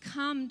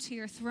come to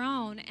your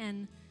throne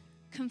and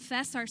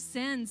confess our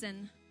sins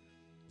and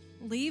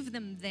leave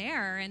them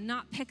there and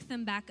not pick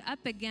them back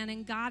up again.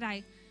 And God,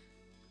 I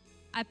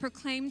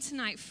proclaim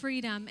tonight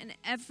freedom in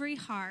every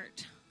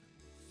heart.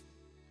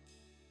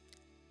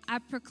 I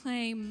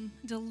proclaim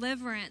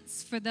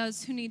deliverance for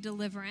those who need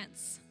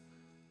deliverance.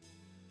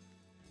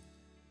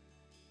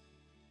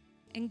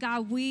 And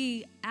God,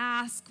 we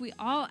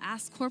all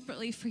ask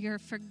corporately for your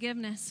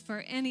forgiveness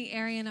for any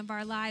area of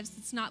our lives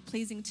that's not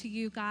pleasing to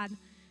you, God,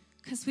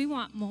 because we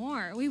want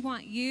more. We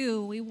want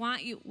you. We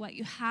want you, what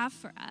you have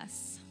for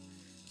us.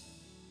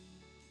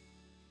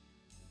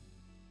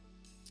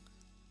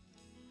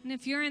 And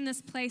if you're in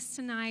this place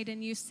tonight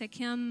and you say,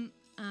 Kim,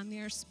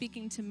 you're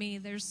speaking to me,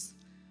 there's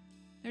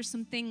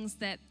some things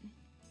that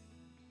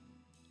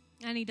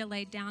I need to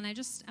lay down.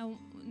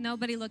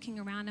 Nobody looking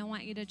around. I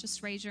want you to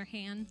just raise your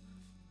hand.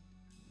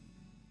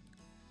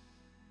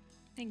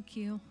 Thank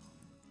you.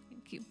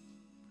 Thank you.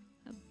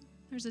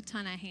 There's a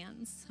ton of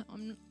hands, so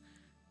I'm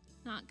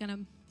not going to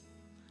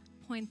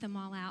point them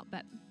all out.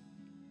 But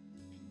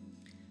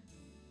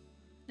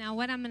now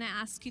what I'm going to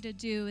ask you to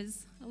do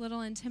is a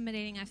little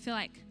intimidating. I feel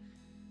like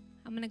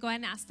I'm going to go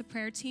ahead and ask the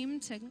prayer team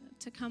to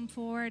come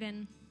forward.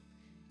 And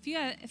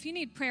if you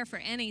need prayer for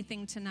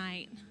anything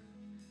tonight,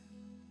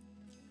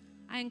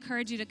 I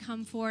encourage you to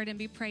come forward and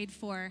be prayed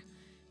for.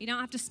 You don't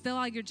have to spill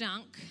all your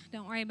junk.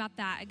 Don't worry about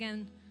that.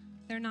 Again,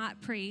 they're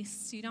not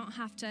priests. You don't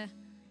have to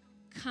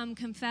come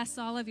confess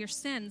all of your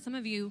sins. Some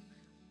of you,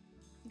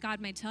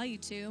 God may tell you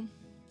to,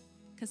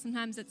 because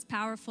sometimes it's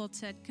powerful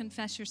to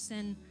confess your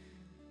sin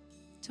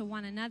to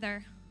one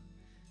another.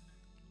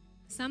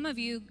 Some of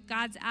you,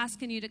 God's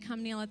asking you to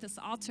come kneel at this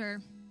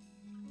altar.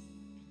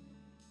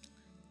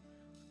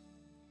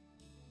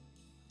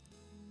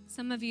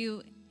 Some of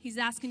you, He's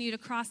asking you to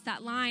cross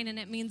that line, and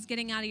it means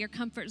getting out of your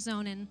comfort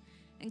zone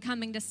and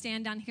coming to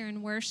stand down here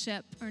and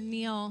worship or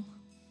kneel.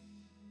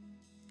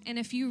 And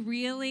if you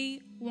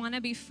really want to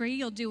be free,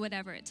 you'll do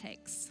whatever it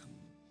takes.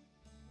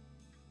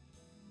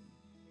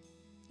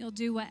 You'll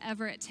do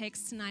whatever it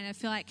takes tonight. I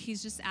feel like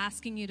He's just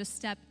asking you to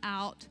step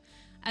out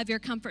of your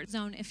comfort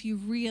zone if you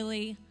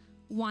really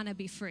want to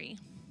be free.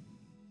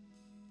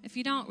 If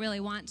you don't really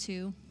want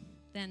to,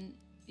 then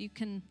you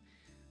can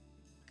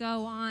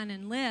go on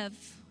and live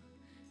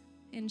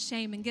in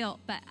shame and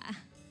guilt. But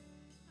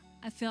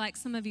I feel like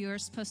some of you are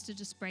supposed to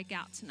just break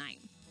out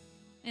tonight.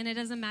 And it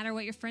doesn't matter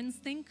what your friends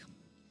think.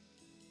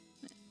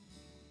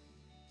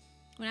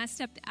 When I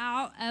stepped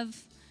out of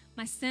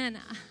my sin,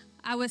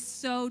 I was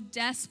so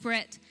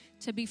desperate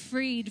to be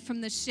freed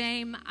from the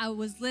shame I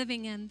was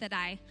living in that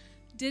I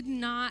did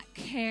not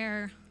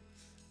care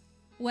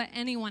what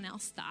anyone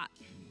else thought.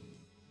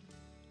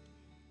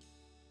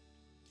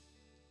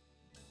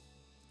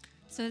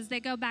 So as they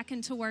go back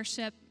into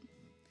worship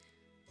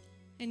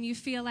and you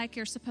feel like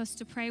you're supposed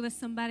to pray with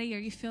somebody or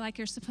you feel like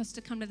you're supposed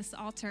to come to this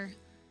altar,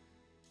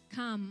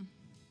 come.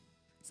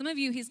 Some of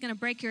you, He's going to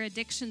break your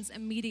addictions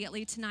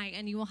immediately tonight,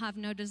 and you will have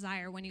no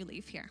desire when you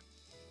leave here.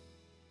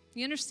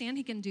 You understand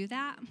He can do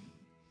that?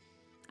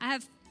 I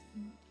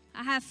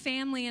have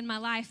family in my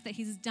life that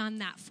He's done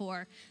that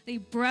for. They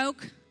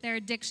broke their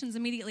addictions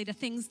immediately to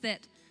things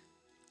that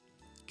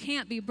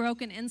can't be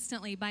broken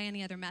instantly by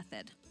any other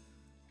method.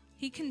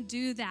 He can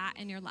do that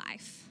in your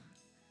life,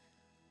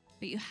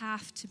 but you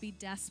have to be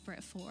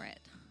desperate for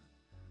it.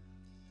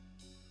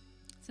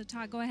 So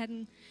Todd, go ahead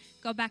and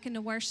go back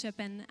into worship,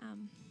 and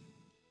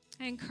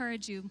I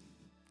encourage you,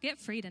 get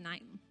free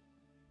tonight.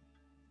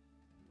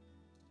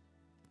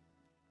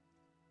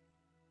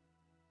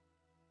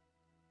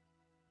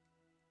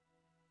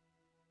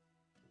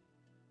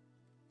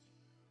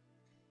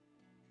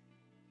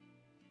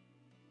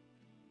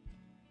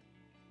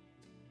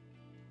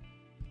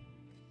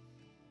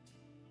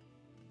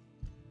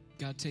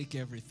 God, take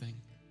everything.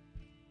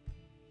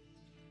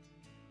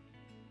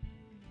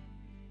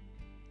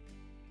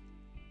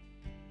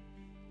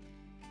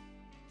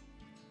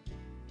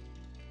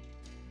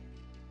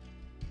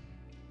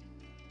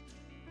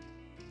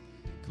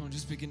 Come on,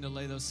 just begin to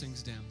lay those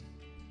things down.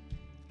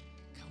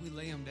 God, we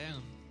lay them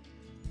down.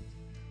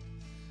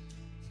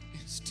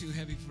 It's too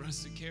heavy for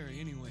us to carry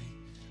anyway.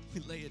 We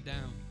lay it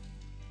down.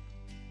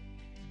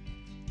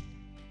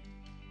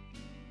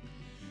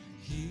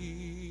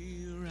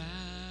 Here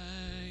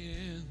I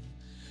am,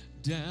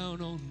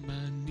 down on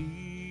my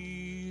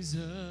knees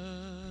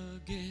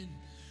again,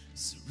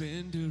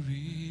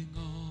 surrendering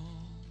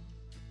all,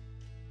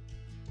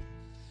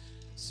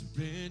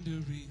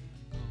 surrendering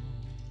all.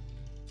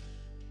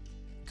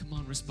 Come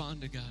on,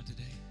 respond to God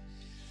today.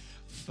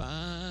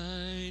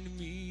 Find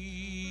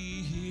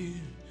me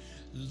here,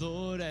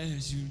 Lord,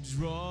 as you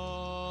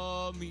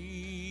draw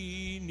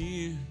me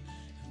near.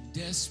 I'm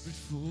desperate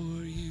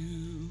for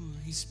you.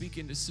 He's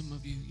speaking to some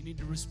of you. You need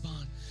to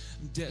respond.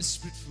 I'm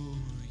desperate for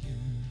you.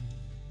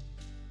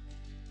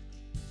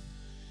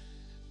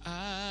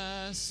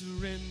 I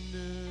surrender.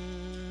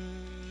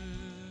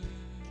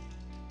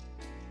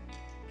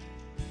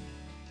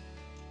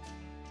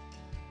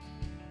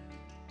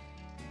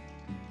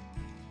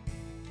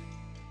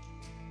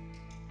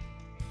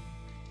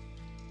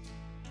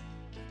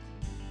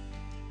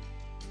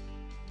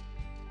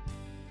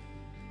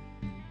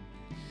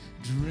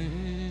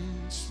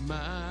 Drench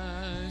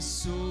my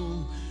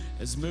soul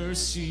as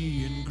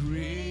mercy and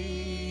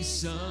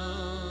grace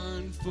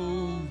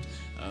unfold.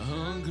 A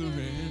hunger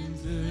and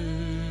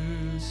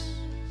thirst,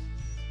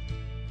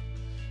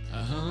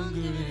 a hunger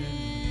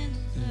and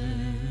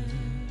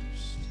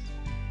thirst.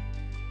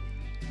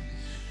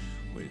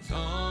 With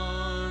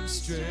arms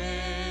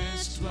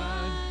stretched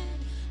wide,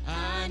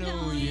 I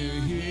know you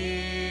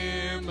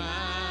hear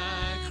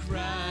my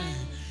cry.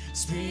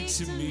 Speak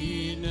to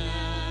me now.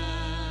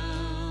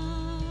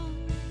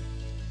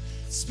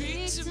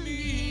 Speak to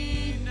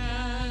me now.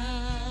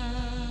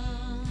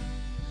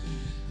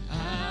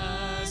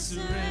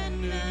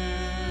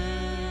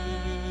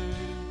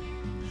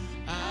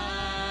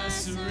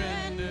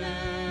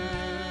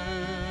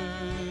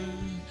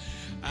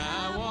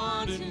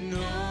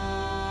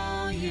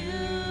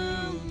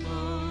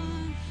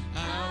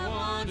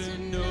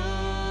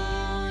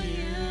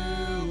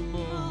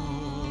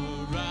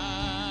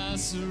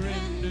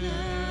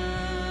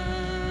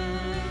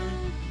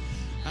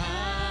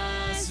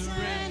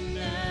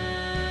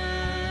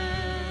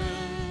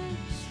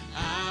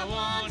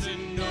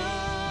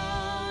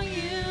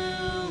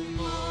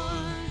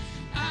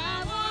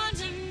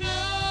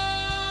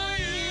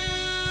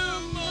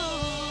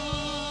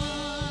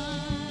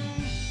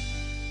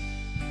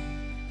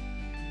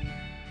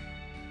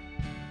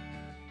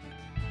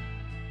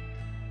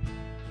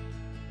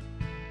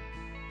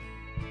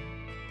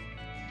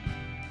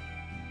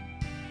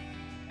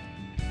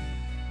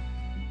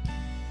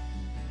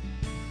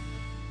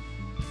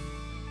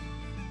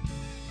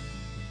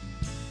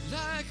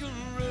 like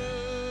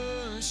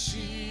a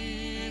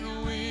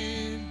rushing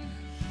wind.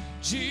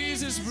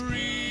 Jesus,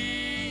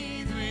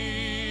 breathe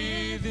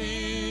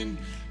within.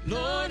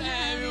 Lord,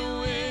 have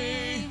your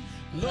way.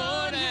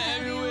 Lord,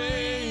 have your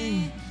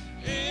way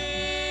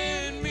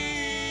in me.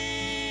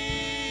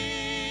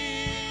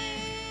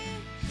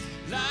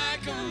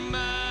 Like a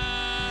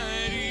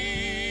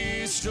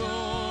mighty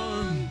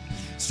storm,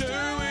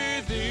 stir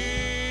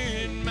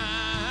within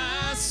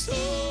my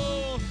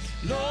soul.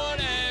 Lord,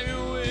 have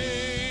your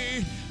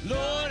way.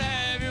 Lord,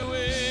 have your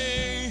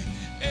way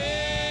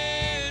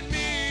in me.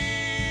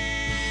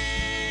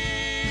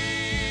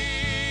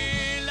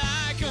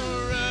 Like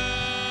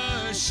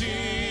a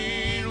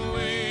rushing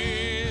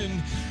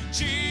wind,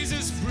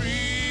 Jesus,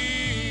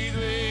 breathe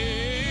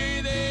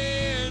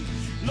within.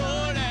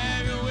 Lord,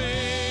 have your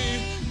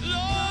way.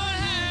 Lord,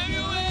 have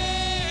your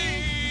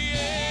way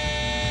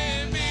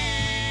in me.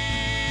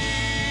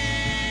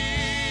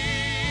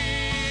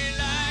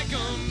 Like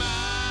a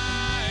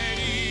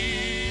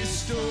mighty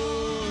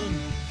storm,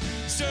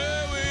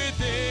 stir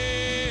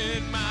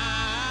within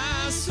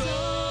my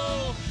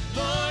soul.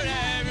 Lord,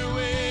 have your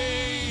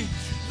way.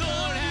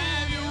 Lord,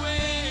 have your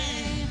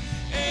way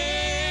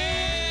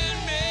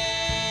in me.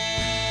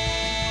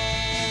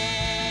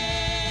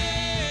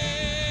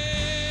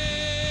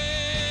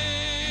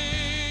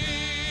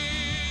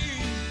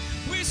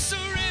 We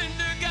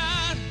surrender,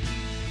 God,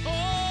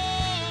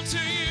 all to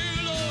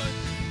you, Lord.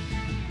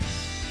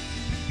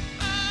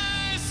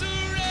 I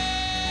surrender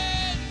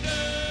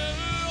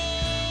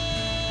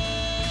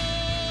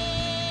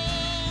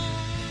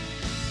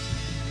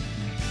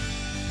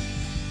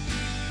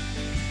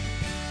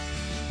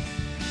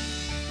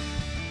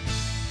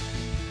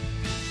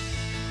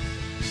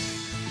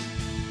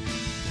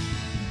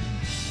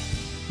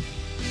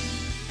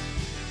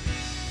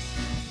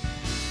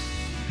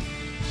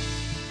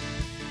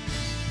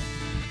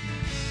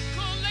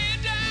Come on, lay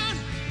it down.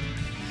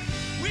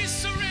 We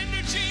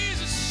surrender,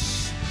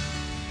 Jesus,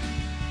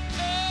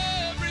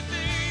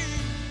 everything.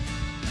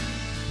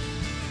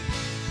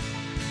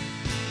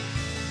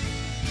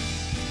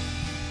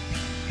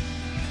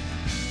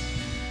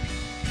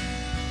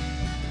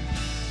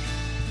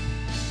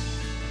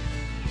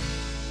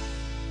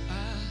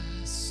 I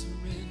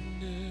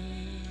surrender.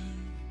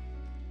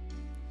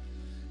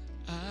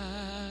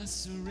 I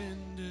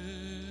surrender.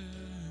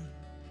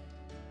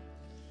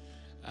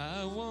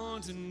 I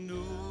want to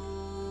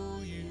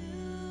know you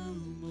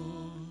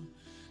more.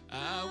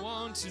 I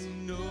want to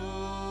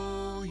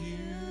know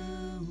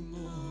you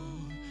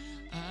more.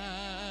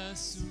 I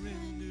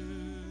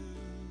surrender.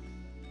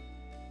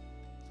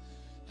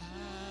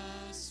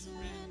 I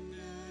surrender.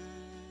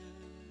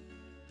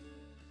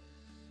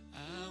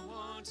 I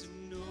want to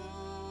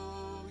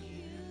know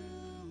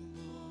you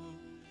more.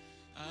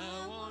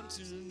 I want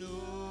to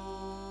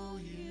know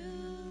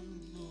you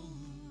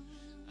more.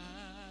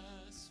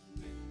 I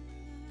surrender.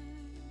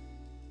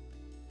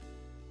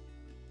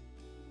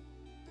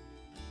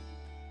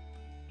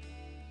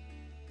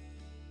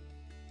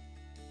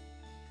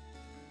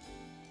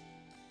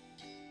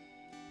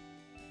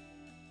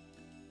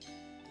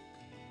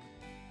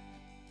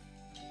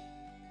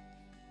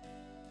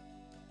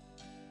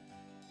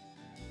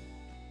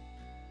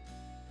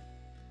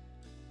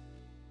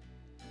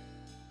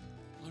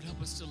 Lord,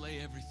 help us to lay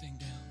everything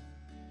down.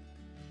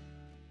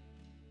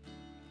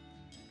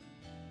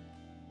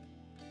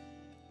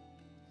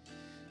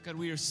 God,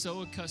 we are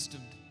so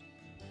accustomed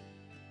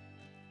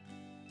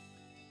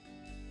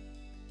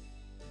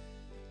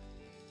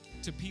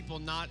to people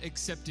not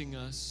accepting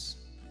us,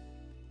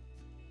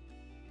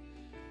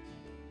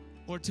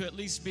 or to at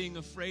least being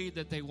afraid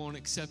that they won't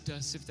accept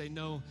us if they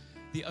know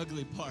the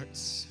ugly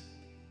parts.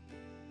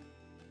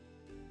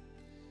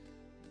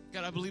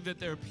 God, I believe that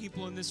there are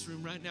people in this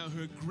room right now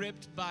who are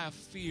gripped by a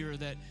fear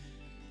that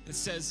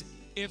says,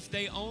 if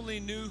they only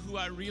knew who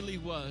I really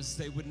was,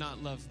 they would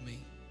not love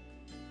me.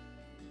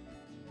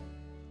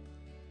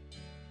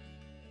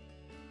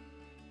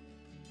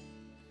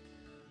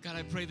 God,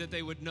 I pray that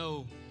they would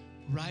know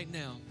right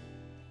now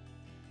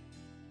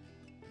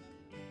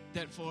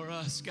that for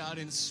us, God,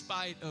 in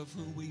spite of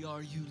who we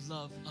are, you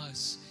love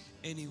us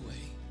anyway.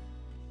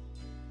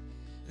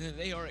 And that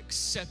they are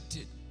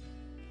accepted.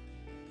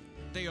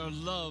 They are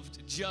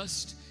loved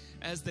just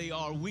as they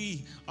are.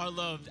 We are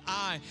loved.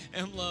 I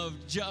am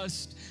loved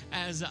just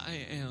as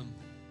I am.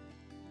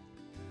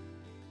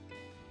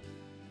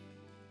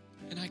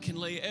 And I can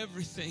lay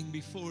everything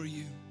before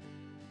you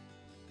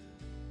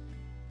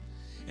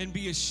and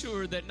be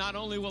assured that not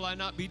only will I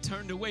not be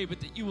turned away,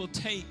 but that you will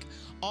take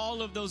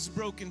all of those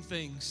broken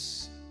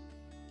things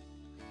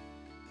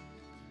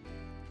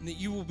and that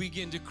you will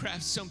begin to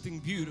craft something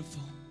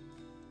beautiful.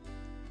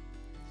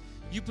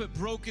 You put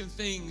broken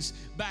things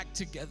back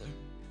together.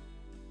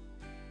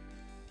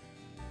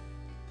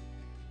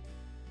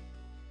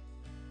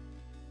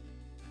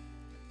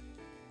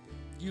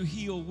 You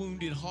heal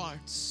wounded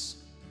hearts,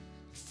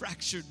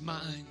 fractured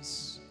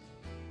minds.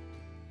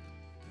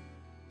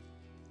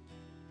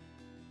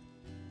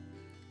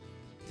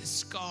 The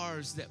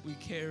scars that we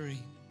carry.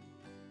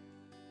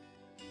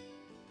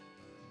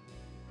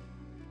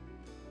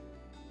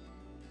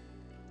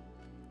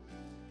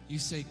 You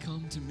say,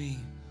 come to me,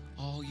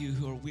 all you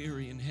who are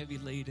weary and heavy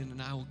laden,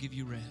 and I will give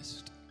you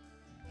rest.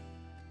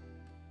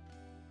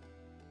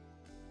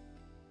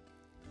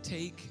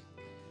 Take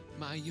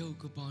my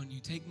yoke upon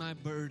you. Take my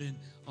burden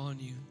on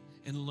you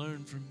and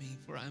learn from me,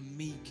 for I'm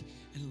meek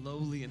and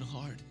lowly in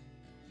heart.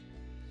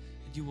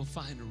 And you will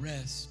find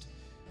rest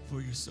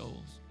for your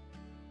souls.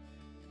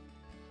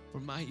 For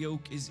my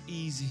yoke is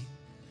easy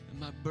and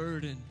my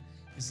burden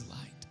is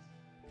light.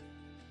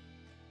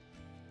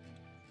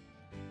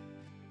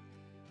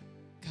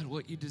 God,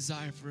 what you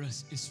desire for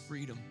us is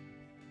freedom.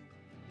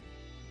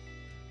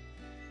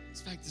 In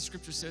fact, the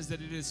scripture says that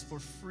it is for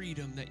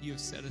freedom that you have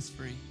set us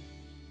free.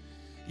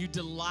 You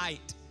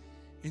delight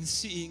in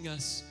seeing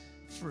us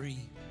free.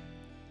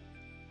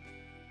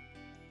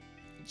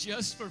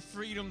 Just for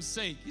freedom's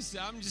sake. You say,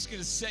 I'm just going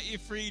to set you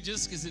free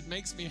just because it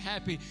makes me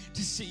happy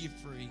to see you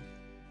free.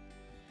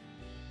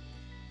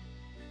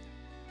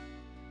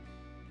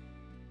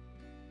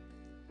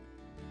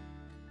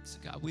 So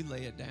God, we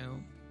lay it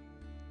down.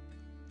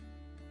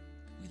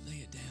 We lay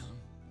it down.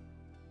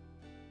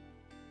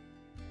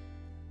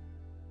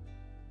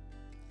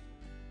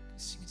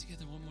 Sing it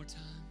together one more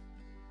time.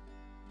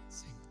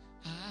 Sing,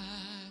 I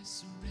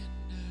surrender.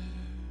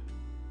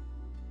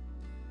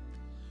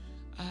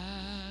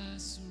 I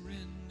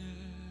surrender.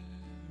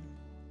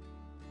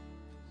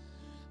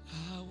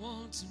 I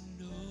want to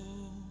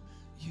know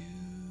you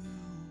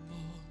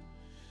more.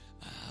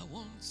 I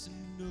want to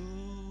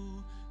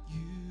know you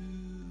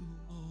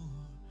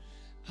more.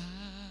 I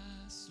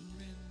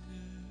surrender.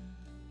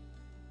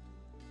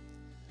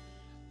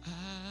 I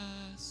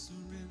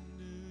surrender.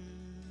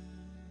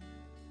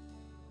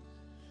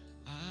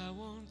 I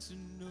want to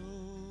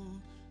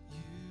know you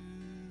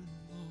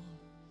more.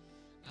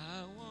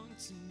 I want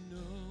to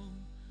know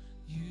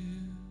you more.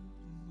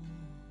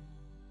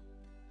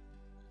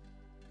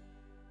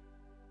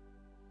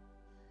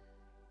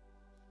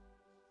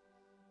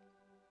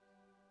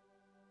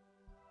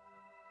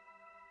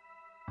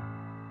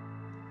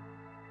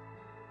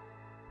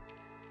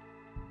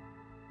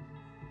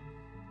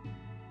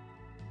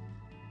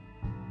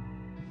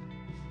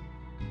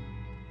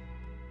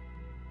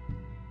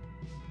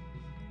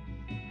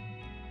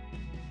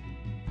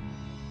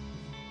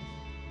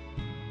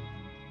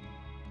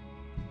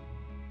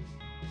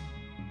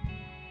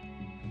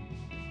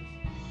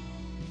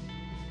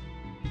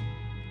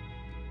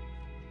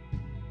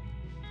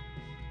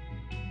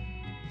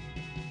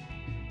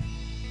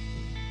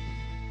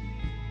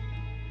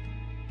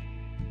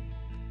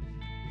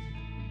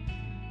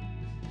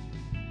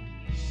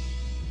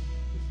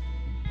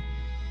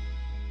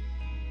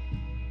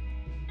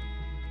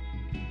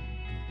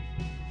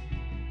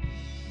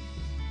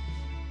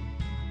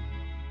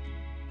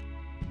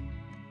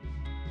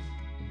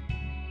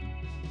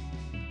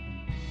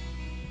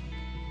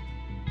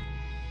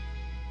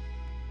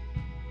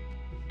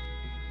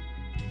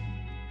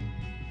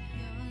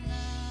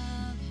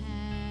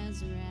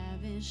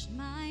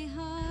 My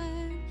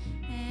heart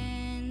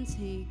and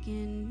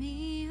taken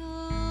me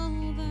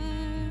over,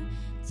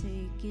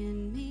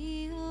 taken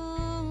me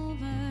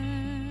over,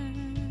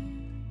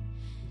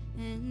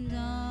 and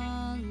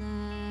all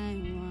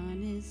I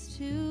want is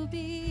to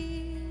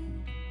be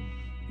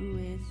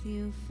with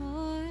you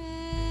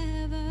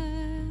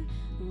forever,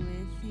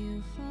 with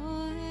you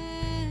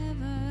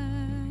forever.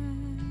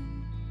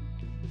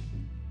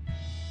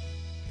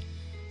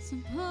 So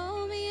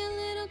pull me a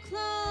little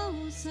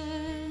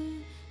closer.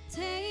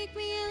 Take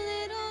me a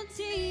little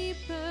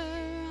deeper. I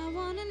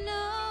want to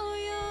know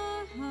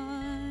your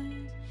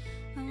heart.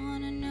 I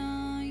want to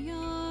know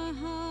your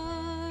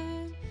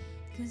heart.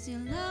 'Cause your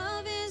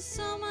love is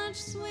so much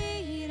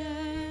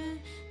sweeter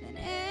than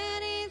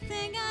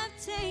anything I've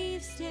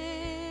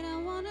tasted. I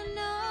want to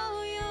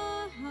know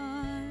your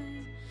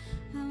heart.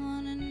 I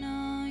want to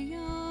know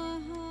your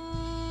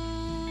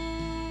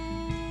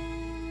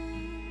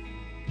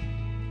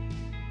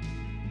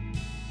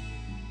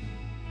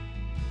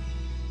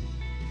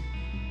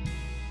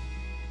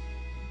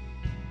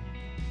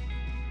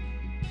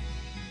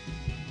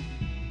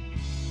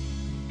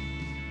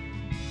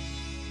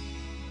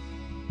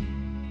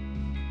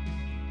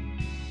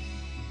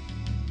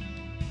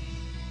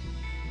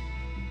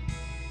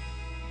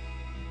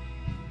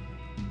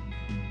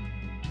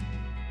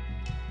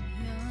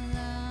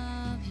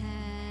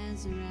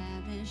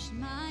ravished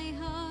my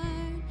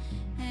heart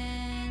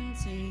and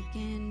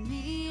taken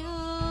me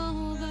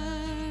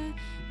over,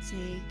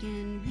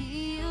 taken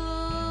me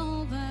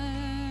over,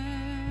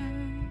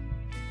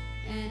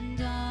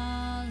 and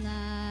all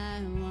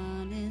I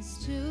want is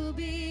to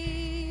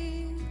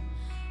be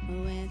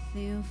with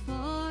you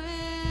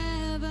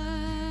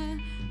forever,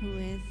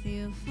 with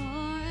you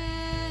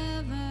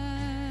forever.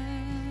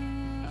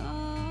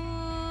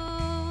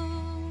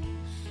 Oh,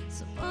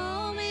 so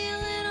pull me a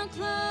little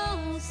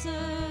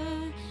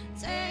closer.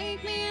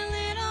 Take me a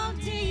little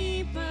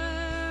deeper.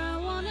 I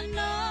want to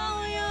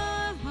know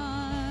your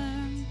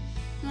heart.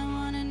 I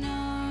want to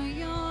know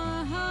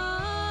your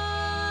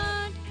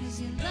heart.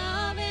 'Cause your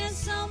love is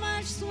so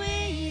much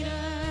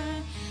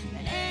sweeter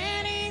than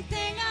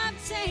anything I've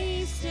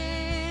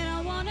tasted.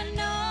 I want to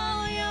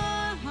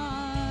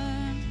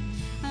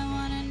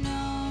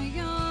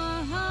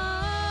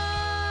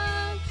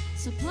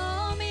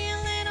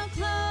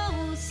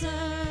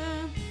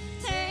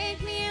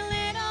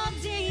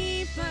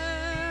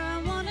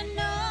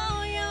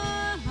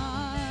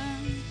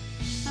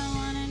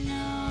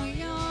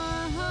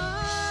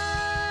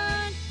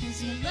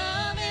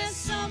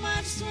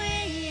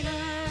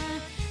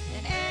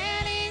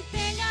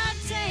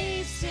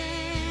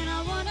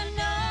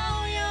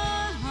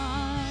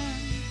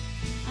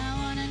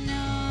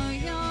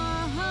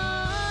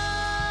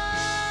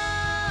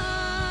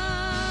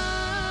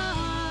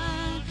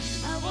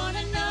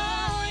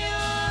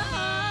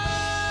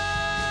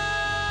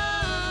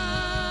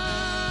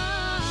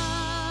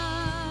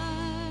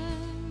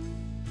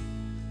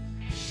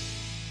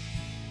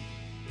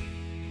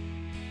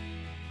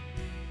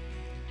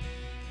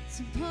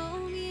So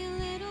pull me a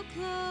little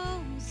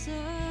closer.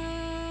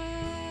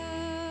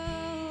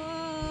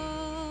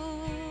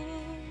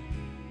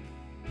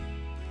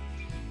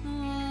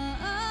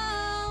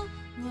 Whoa,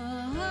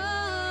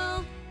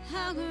 whoa,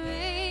 how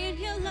great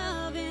your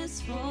love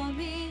is for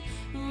me.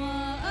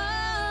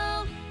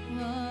 Whoa,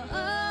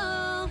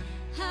 whoa,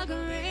 how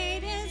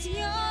great is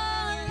your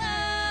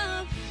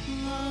love.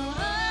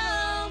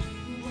 Whoa,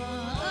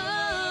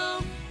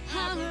 whoa,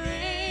 how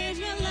great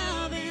your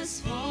love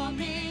is for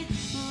me.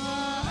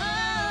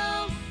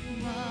 Whoa,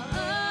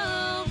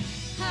 whoa,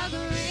 how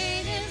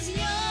great is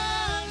your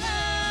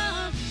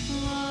love.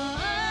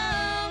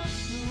 Whoa,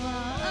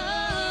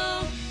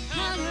 whoa,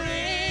 how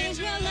great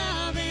your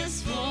love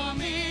is for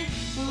me.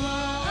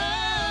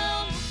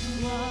 Whoa,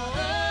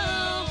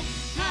 whoa,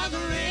 how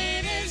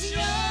great is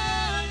your love.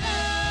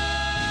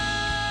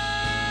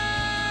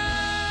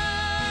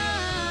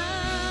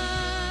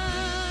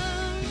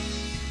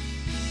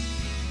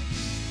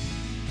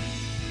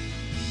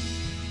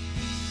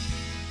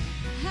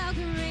 How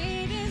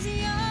great is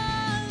your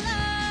love.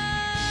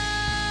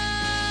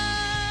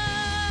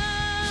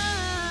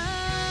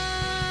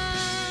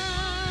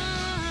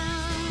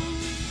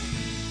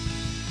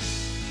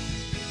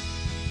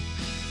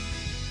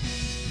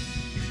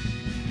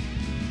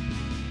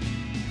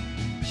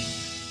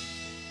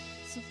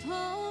 So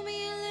pull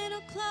me a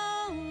little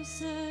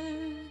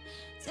closer,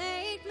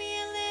 take me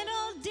a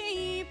little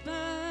deeper.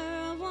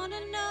 I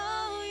wanna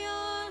know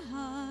your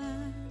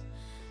heart.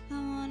 I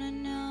wanna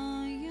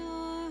know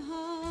your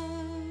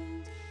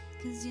heart.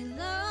 'Cause your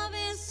love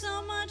is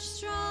so much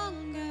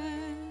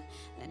stronger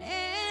than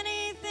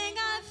anything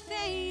I've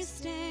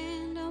faced,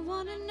 and I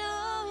wanna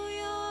know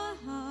your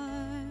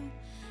heart.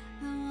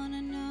 I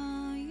wanna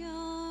know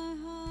your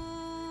heart.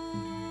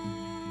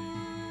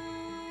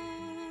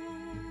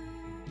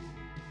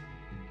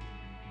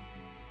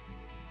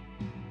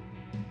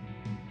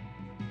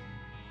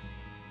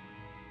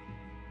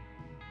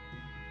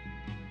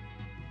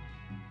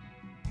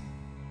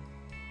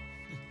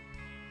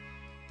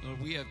 Lord,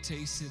 we have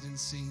tasted and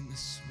seen the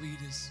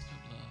sweetest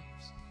of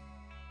loves,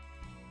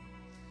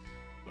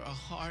 where our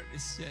heart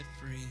is set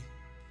free,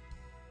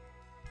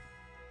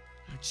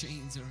 our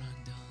chains are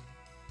undone,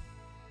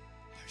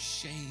 our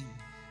shame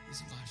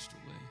is washed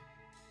away.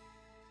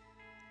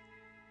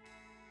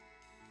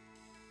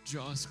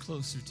 Draw us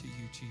closer to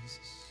you,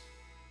 Jesus.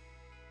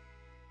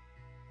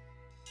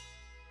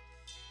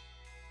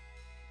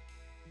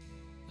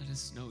 Let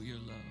us know your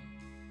love.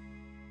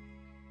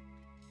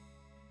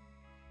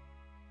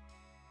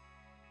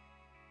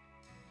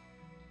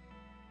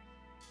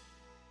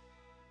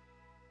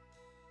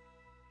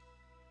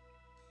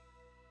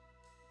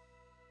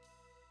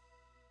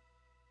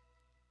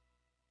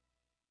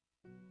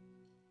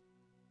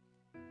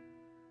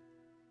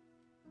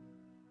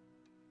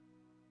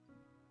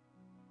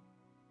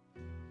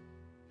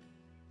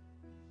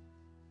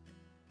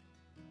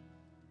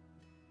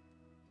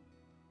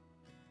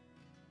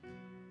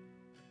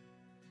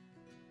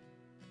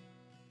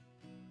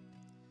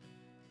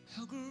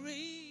 How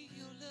great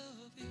your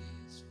love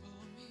is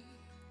for me.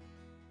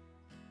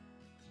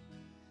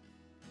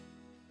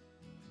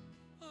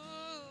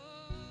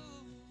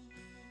 Oh,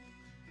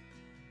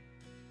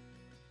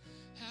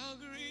 how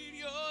great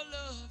your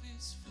love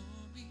is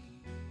for me.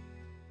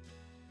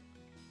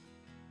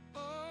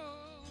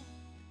 Oh,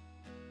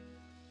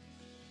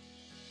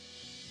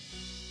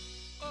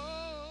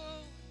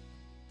 oh,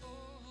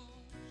 oh,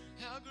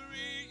 how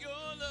great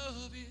your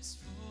love is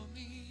for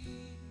me.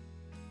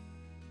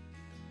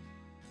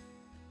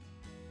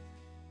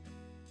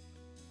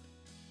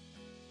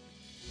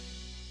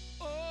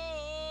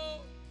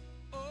 Oh,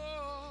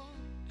 oh,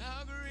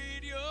 how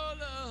great your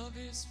love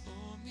is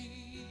for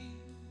me.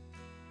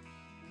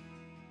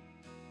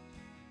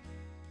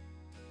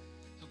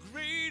 How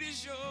great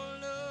is your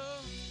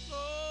love,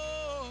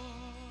 Lord.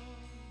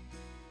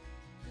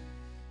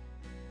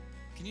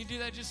 Can you do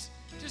that? Just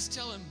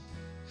tell him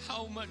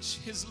how much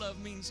his love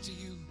means to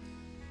you.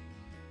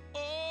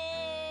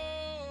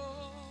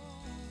 Oh,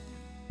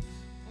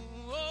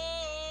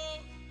 oh,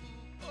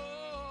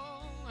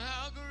 oh,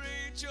 how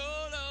great your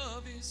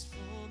love is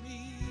for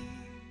me.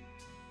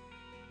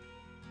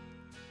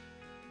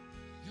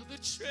 You're the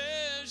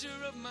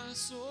treasure of my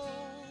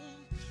soul.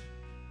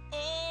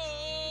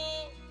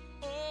 Oh,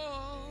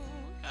 oh,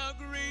 how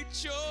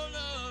great your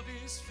love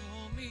is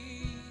for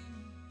me.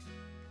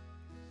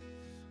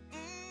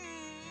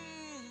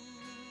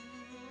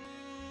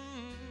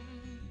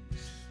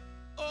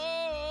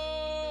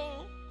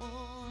 Oh,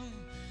 oh,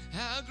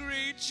 how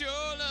great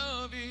your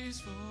love is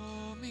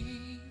for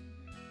me.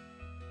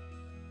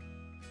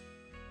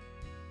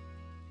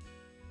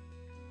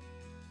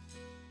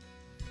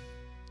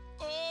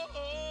 Oh,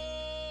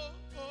 oh,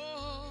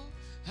 oh,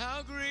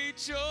 how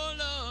great your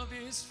love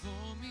is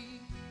for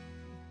me.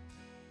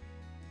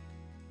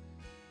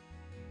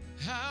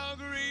 How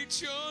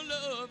great your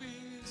love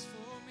is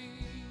for me.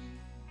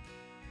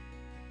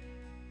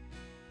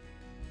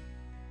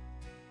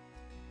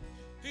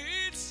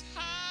 It's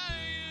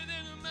higher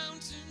than the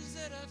mountains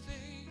that I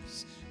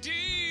face,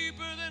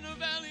 deeper than the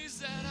valleys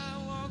that I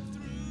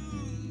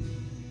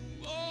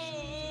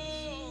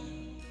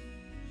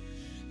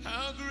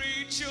how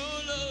great your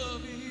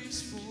love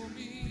is for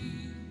me.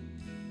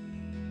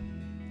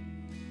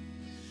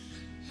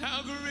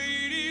 How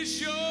great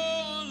is your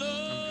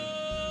love.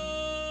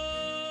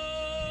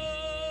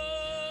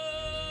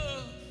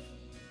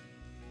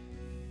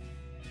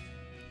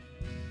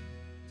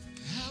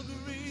 How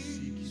great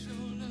is your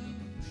love.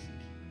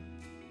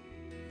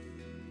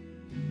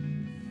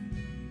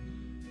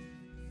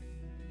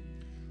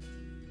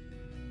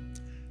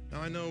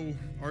 Now, I know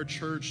our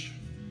church,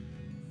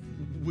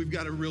 we've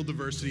got a real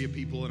diversity of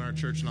people in our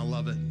church, and I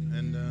love it.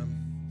 And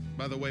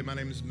by the way, my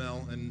name is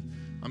Mel, and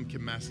I'm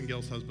Kim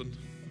Massengale's husband.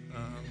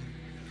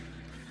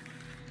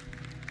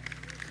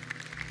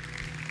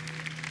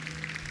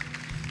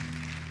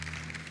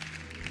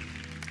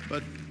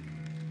 But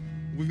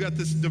we've got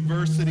this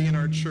diversity in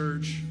our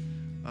church.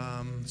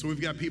 So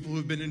we've got people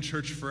who've been in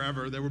church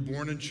forever. They were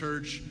born in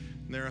church,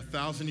 and they're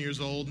 1,000 years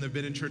old, and they've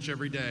been in church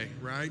every day,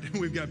 right?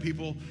 We've got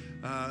people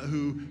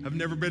who have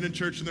never been in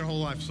church in their whole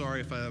life. Sorry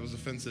if that was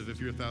offensive if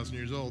you're 1,000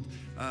 years old.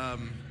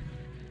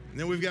 And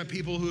then we've got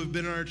people who have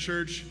been in our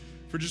church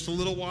for just a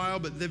little while,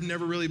 but they've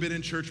never really been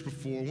in church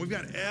before. And we've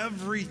got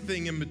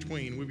everything in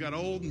between. We've got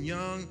old and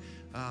young,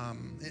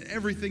 and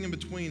everything in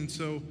between.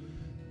 So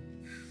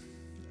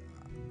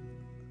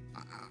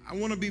I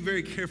want to be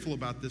very careful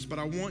about this, but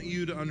I want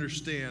you to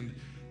understand,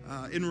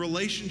 in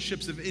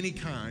relationships of any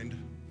kind,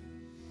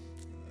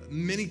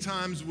 many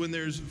times when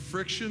there's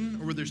friction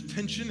or where there's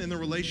tension in the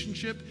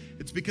relationship,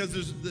 it's because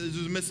there's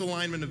a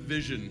misalignment of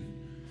vision.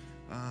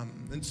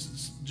 And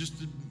just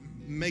to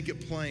make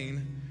it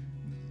plain,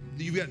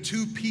 you've got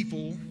two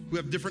people who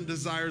have different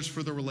desires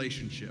for the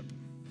relationship.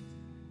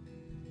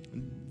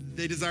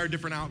 They desire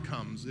different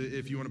outcomes,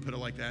 if you want to put it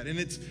like that. And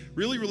it's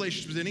really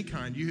relationships of any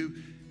kind. You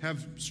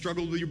have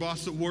struggled with your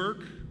boss at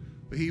work.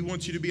 He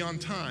wants you to be on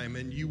time,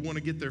 and you want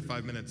to get there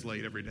 5 minutes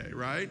late every day,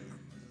 right?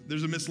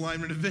 There's a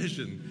misalignment of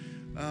vision.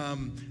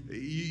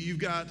 You've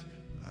got,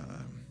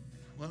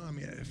 well, I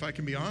mean, if I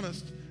can be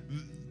honest,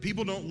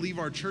 people don't leave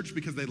our church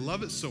because they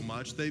love it so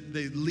much. They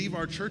leave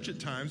our church at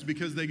times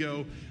because they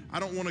go,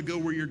 I don't want to go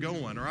where you're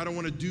going, or I don't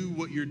want to do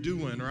what you're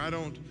doing,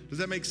 or does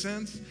that make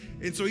sense?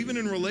 And so even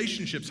in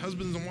relationships,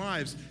 husbands and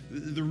wives,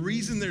 the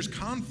reason there's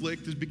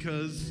conflict is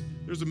because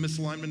there's a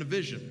misalignment of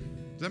vision.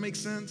 Does that make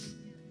sense?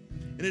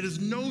 And it is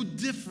no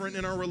different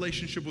in our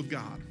relationship with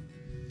God.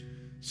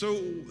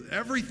 So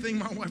everything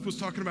my wife was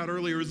talking about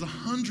earlier is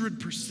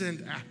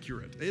 100%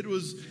 accurate. It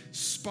was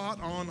spot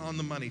on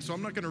the money. So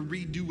I'm not going to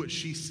redo what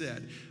she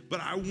said.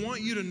 But I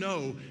want you to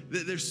know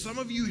that there's some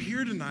of you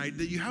here tonight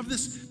that you have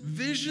this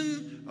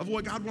vision of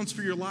what God wants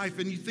for your life,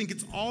 and you think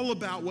it's all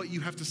about what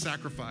you have to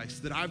sacrifice.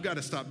 That I've got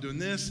to stop doing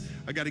this.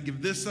 I've got to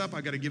give this up.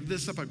 I've got to give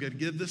this up. I've got to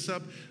give this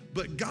up.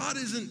 But God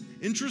isn't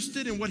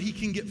interested in what he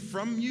can get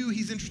from you.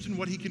 He's interested in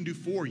what he can do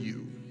for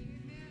you.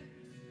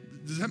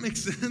 Does that make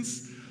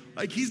sense?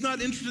 Like, he's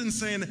not interested in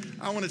saying,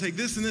 I want to take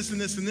this and this and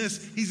this and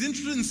this. He's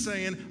interested in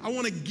saying, I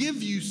want to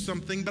give you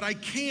something, but I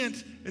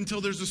can't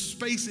until there's a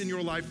space in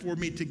your life for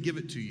me to give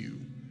it to you.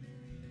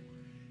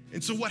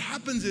 And so what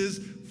happens is,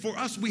 for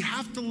us, we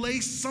have to lay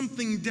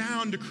something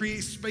down to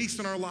create space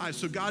in our lives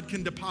so God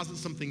can deposit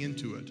something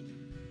into it.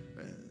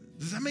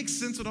 Does that make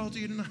sense at all to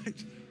you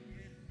tonight?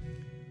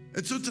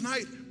 And so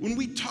tonight, when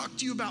we talk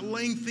to you about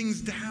laying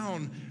things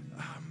down,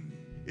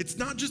 it's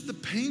not just the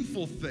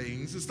painful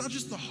things. It's not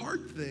just the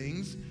hard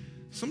things.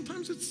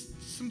 Sometimes it's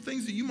some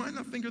things that you might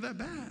not think are that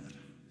bad.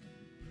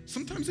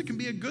 Sometimes it can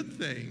be a good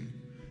thing,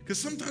 because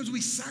sometimes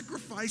we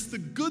sacrifice the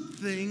good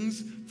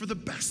things for the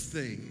best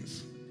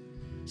things.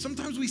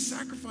 Sometimes we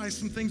sacrifice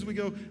some things and we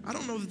go, I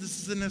don't know that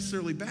this is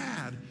necessarily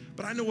bad,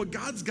 but I know what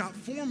God's got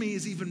for me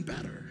is even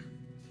better.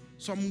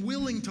 So I'm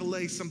willing to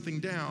lay something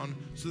down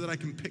so that I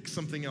can pick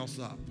something else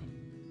up.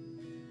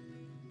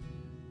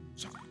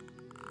 So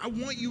I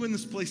want you in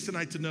this place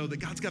tonight to know that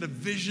God's got a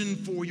vision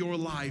for your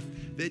life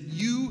that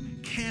you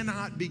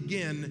cannot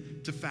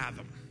begin to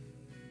fathom.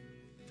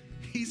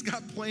 He's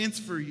got plans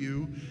for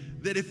you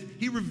that if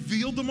he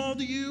revealed them all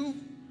to you,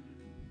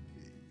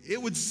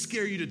 it would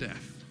scare you to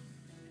death.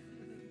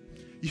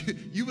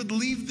 You would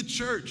leave the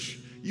church.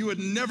 You would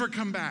never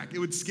come back. It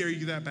would scare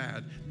you that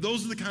bad.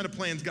 Those are the kind of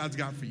plans God's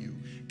got for you.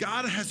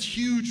 God has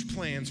huge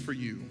plans for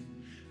you.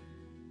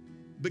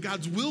 But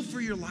God's will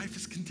for your life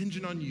is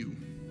contingent on you.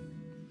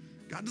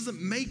 God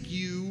doesn't make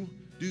you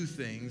do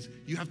things.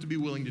 You have to be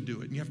willing to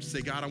do it. And you have to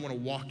say, God, I want to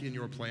walk in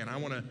your plan. I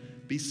want to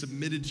be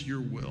submitted to your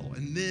will.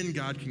 And then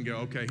God can go,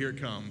 okay, here it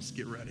comes.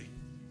 Get ready.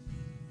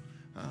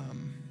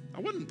 I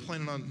wasn't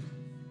planning on,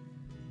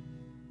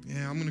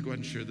 I'm going to go ahead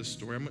and share this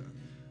story. I'm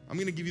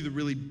going to give you the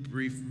really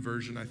brief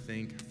version, I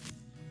think.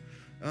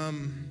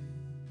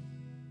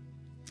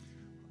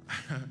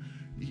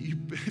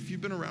 If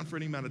you've been around for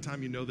any amount of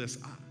time, you know this.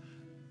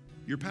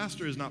 Your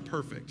pastor is not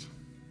perfect.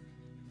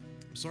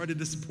 I'm sorry to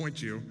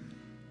disappoint you.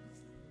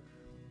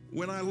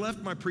 When I left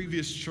my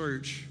previous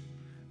church,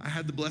 I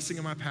had the blessing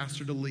of my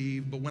pastor to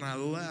leave, but when I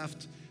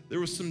left, there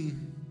were some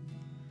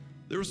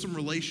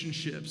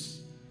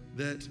relationships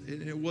that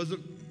it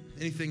wasn't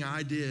anything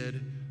I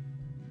did,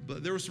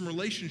 but there were some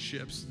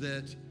relationships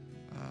that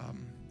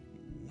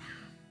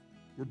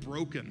were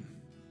broken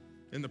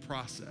in the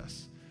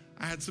process.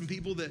 I had some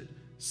people that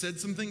said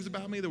some things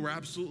about me that were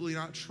absolutely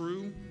not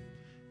true.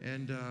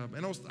 And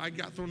I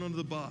got thrown under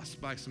the bus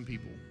by some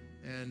people.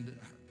 And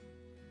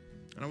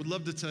I would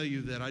love to tell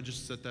you that I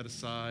just set that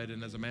aside,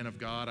 and as a man of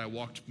God, I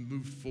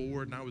moved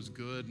forward, and I was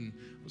good, and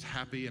was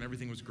happy, and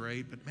everything was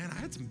great. But man, I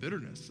had some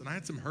bitterness, and I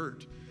had some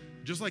hurt,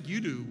 just like you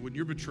do when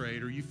you're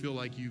betrayed or you feel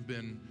like you've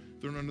been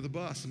thrown under the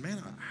bus. And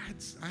man,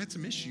 I had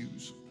some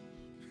issues.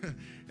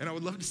 And I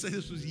would love to say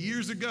this was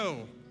years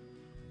ago.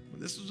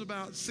 This was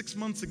about 6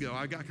 months ago.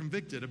 I got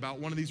convicted about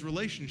one of these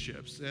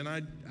relationships, and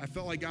I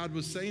felt like God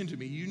was saying to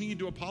me, you need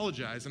to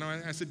apologize. And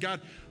I said,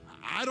 God,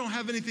 I don't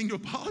have anything to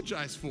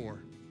apologize for.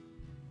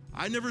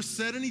 I never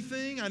said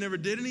anything. I never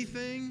did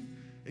anything.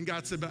 And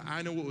God said, but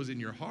I know what was in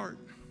your heart.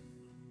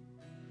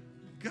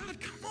 God,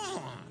 come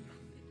on.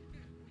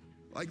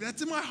 Like,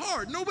 that's in my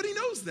heart. Nobody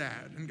knows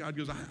that. And God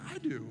goes, I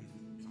do.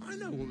 I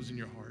know what was in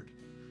your heart.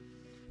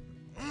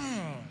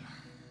 Oh,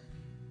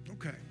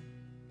 okay.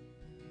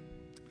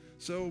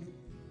 So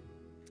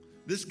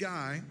this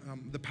guy,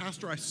 the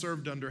pastor I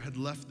served under, had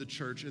left the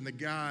church, and the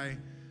guy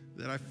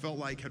that I felt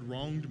like had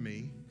wronged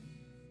me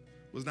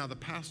was now the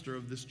pastor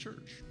of this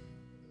church.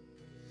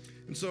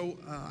 And so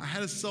I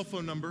had his cell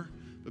phone number,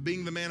 but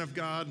being the man of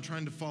God and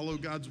trying to follow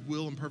God's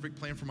will and perfect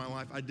plan for my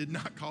life, I did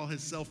not call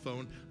his cell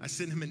phone. I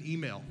sent him an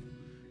email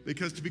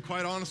because, to be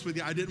quite honest with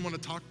you, I didn't want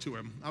to talk to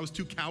him. I was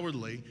too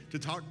cowardly to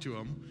talk to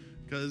him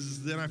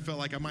because then I felt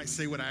like I might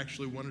say what I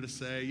actually wanted to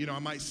say. You know, I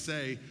might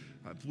say,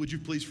 would you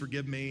please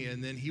forgive me?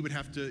 And then he would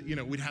have to,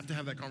 we'd have to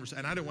have that conversation.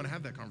 And I didn't want to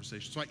have that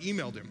conversation. So I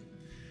emailed him.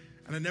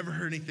 And I never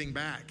heard anything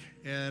back.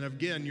 And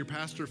again, your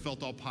pastor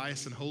felt all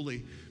pious and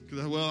holy.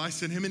 Because, well, I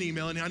sent him an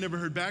email and I never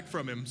heard back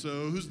from him. So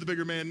who's the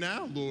bigger man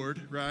now,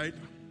 Lord, right?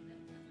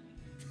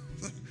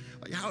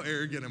 Like, how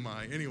arrogant am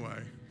I?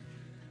 Anyway.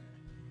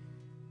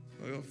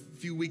 Well, a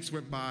few weeks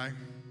went by,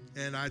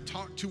 and I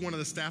talked to one of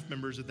the staff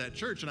members at that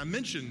church, and I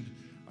mentioned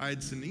I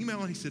had sent an email,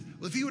 and he said,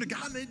 well, if he would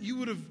have gotten it, you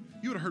would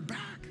have heard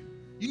back.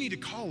 You need to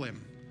call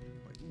him.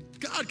 Like,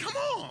 God, come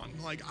on.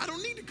 Like, I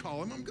don't need to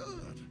call him. I'm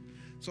good.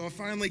 So I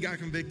finally got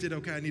convicted.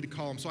 Okay, I need to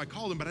call him. So I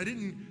called him, but I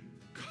didn't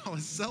call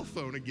his cell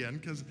phone again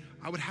because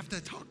I would have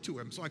to talk to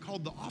him. So I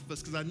called the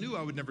office because I knew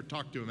I would never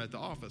talk to him at the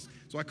office.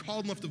 So I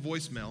called and left a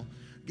voicemail.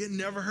 Again,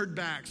 never heard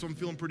back, so I'm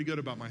feeling pretty good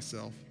about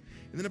myself.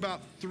 And then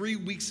about 3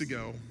 weeks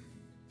ago,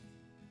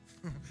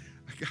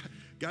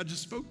 God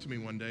just spoke to me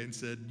one day and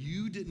said,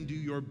 you didn't do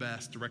your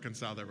best to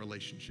reconcile that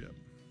relationship.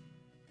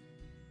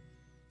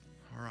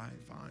 All right,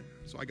 fine.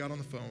 So I got on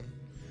the phone.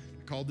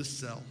 I called this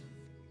cell.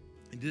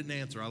 He didn't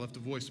answer. I left a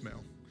voicemail.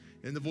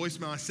 In the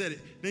voicemail, I said it.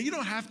 Now, you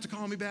don't have to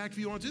call me back if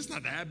you want to. It's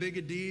not that big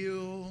a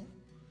deal.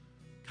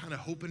 Kind of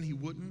hoping he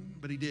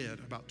wouldn't, but he did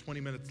about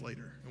 20 minutes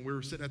later. And we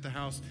were sitting at the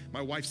house.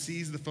 My wife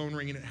sees the phone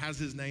ring, and it has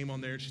his name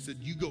on there. And she said,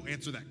 you go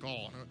answer that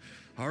call.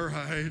 All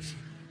right.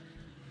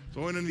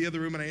 So I went into the other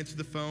room, and I answered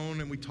the phone,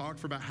 and we talked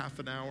for about half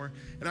an hour.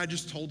 And I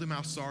just told him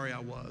how sorry I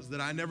was,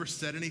 that I never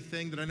said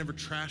anything, that I never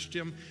trashed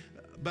him.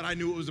 But I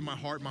knew it was in my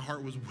heart. My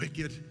heart was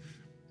wicked.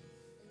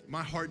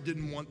 My heart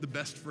didn't want the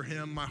best for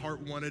him. My heart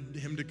wanted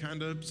him to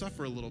kind of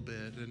suffer a little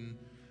bit. And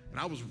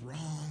I was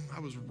wrong. I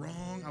was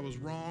wrong. I was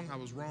wrong. I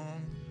was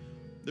wrong.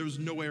 There was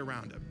no way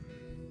around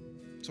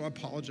it. So I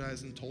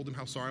apologized and told him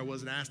how sorry I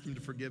was and asked him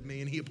to forgive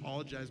me. And he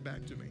apologized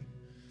back to me.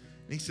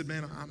 And he said,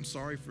 man, I'm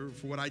sorry for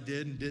what I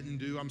did and didn't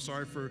do. I'm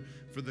sorry for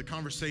the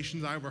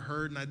conversations I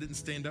overheard and I didn't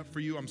stand up for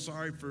you. I'm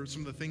sorry for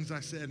some of the things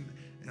I said.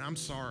 And I'm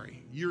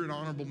sorry. You're an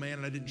honorable man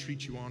and I didn't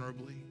treat you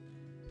honorably.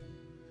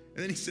 And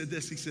then he said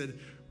this. He said,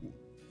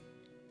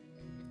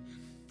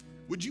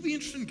 would you be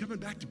interested in coming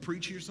back to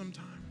preach here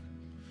sometime?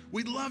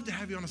 We'd love to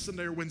have you on a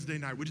Sunday or Wednesday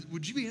night.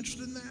 Would you be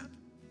interested in that?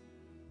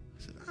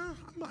 I said, I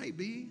might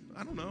be.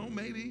 I don't know,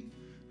 maybe.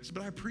 I said,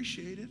 but I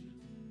appreciate it.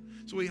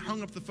 So we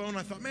hung up the phone.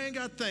 I thought, man,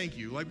 God, thank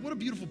you. Like, what a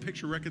beautiful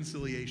picture of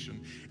reconciliation.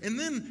 And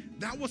then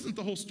that wasn't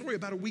the whole story.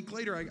 About a week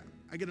later,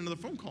 I get another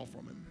phone call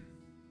from him.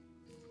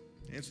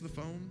 I answer the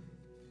phone.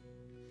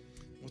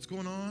 What's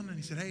going on? And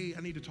he said, hey,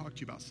 I need to talk to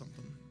you about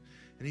something.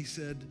 And he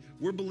said,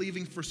 we're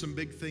believing for some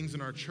big things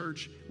in our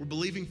church. We're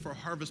believing for a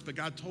harvest, but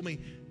God told me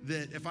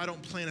that if I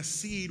don't plant a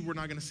seed, we're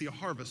not going to see a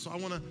harvest. So I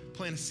want to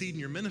plant a seed in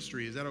your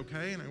ministry. Is that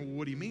okay? And I go, well,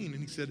 what do you mean?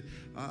 And he said,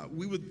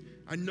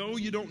 I know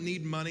you don't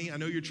need money. I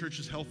know your church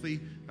is healthy.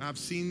 I've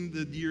seen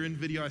the year-end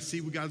video. I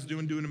see what God's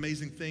doing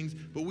amazing things.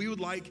 But we would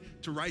like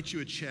to write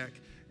you a check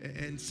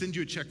and send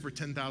you a check for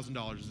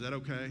 $10,000. Is that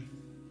okay?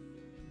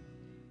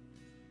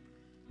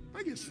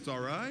 I guess it's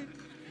all right.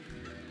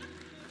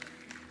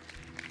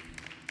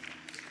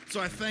 So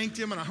I thanked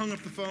him and I hung up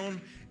the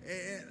phone,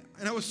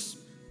 and I was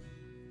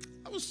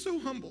so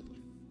humbled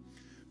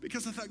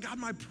because I thought, God,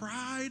 my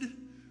pride,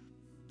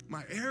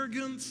 my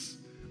arrogance,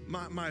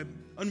 my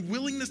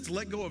unwillingness to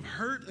let go of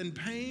hurt and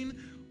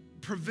pain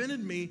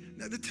prevented me.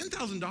 Now, the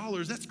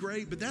 $10,000, that's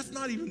great, but that's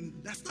not even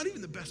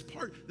the best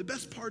part. The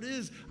best part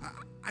is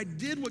I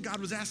did what God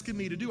was asking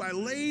me to do. I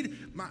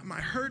laid my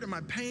hurt and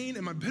my pain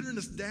and my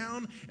bitterness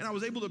down, and I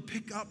was able to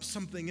pick up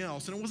something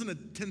else. And it wasn't a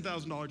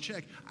 $10,000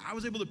 check. I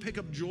was able to pick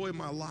up joy in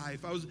my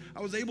life. I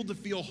was able to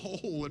feel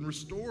whole and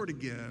restored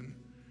again.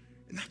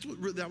 And that's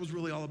what that was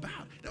really all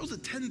about. That was a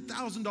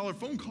 $10,000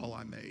 phone call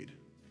I made.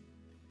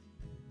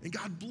 And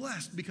God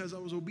blessed because I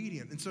was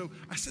obedient. And so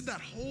I said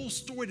that whole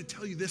story to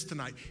tell you this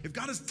tonight. If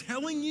God is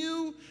telling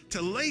you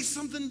to lay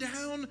something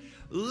down,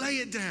 lay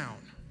it down.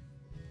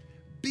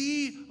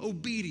 Be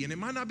obedient. It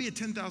might not be a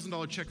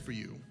 $10,000 check for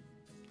you,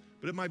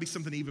 but it might be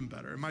something even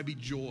better. It might be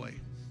joy.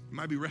 It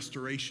might be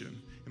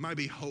restoration. It might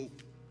be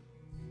hope.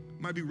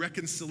 It might be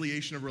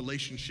reconciliation of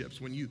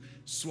relationships when you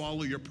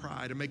swallow your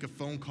pride and make a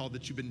phone call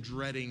that you've been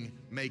dreading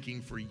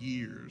making for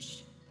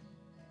years.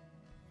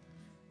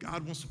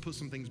 God wants to put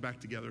some things back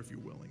together if you're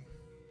willing.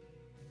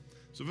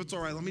 So if it's all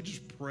right, let me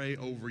just pray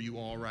over you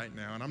all right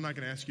now. And I'm not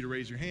going to ask you to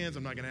raise your hands.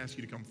 I'm not going to ask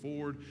you to come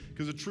forward,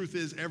 because the truth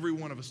is every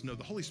one of us know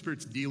the Holy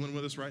Spirit's dealing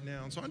with us right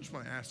now. And so I just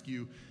want to ask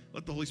you,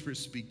 let the Holy Spirit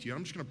speak to you.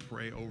 I'm just going to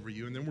pray over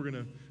you, and then we're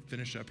going to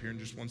finish up here in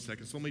just 1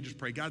 second. So let me just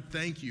pray. God,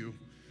 thank you.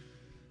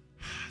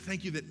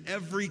 Thank you that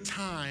every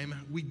time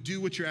we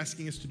do what you're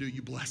asking us to do,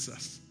 you bless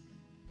us.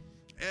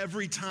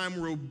 Every time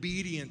we're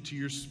obedient to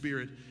your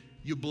Spirit,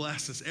 you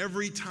bless us.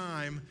 Every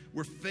time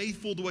we're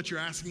faithful to what you're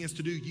asking us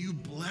to do, you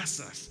bless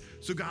us.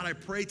 So God, I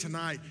pray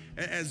tonight,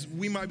 as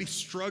we might be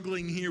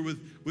struggling here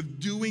with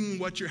doing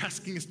what you're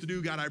asking us to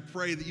do, God, I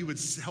pray that you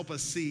would help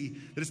us see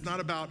that it's not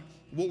about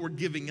what we're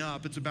giving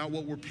up, it's about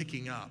what we're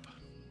picking up.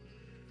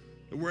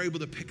 That we're able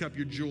to pick up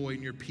your joy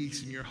and your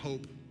peace and your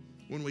hope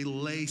when we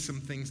lay some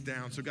things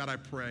down. So God, I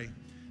pray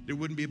that it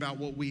wouldn't be about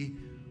what we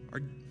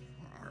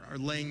are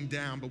laying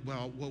down, but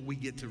about what we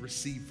get to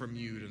receive from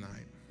you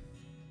tonight.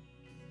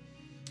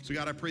 So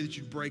God, I pray that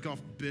you'd break off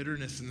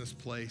bitterness in this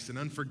place and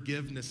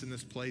unforgiveness in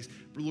this place.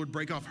 Lord,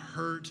 break off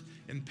hurt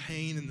and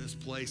pain in this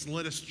place, and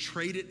let us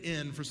trade it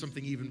in for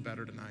something even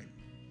better tonight.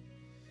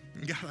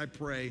 And God, I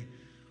pray,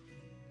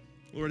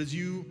 Lord, as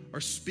you are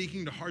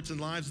speaking to hearts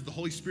and lives, as the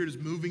Holy Spirit is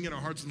moving in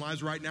our hearts and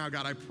lives right now,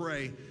 God, I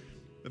pray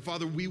that,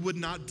 Father, we would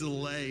not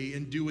delay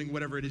in doing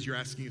whatever it is you're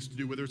asking us to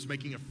do, whether it's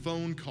making a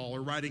phone call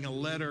or writing a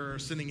letter or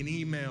sending an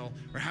email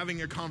or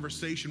having a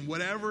conversation.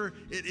 Whatever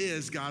it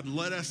is, God,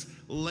 let us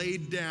lay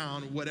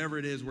down whatever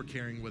it is we're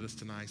carrying with us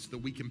tonight so that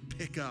we can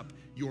pick up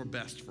your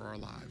best for our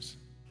lives.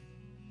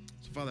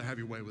 So, Father, have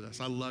your way with us.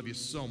 I love you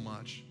so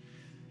much.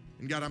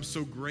 And, God, I'm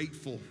so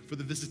grateful for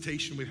the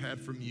visitation we've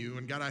had from you.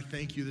 And, God, I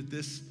thank you that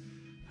this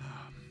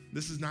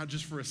is not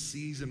just for a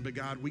season, but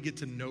God, we get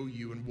to know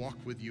you and walk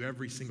with you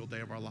every single day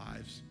of our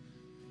lives.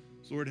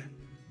 So Lord,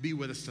 be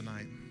with us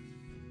tonight.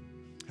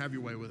 Have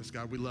your way with us,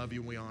 God. We love you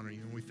and we honor you,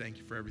 and we thank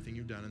you for everything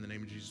you've done. In the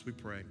name of Jesus, we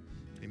pray.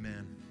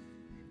 Amen.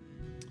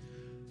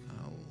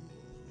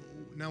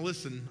 Now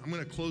listen, I'm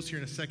going to close here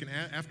in a second.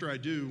 After I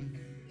do,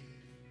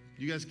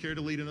 you guys care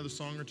to lead another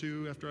song or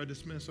two after I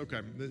dismiss?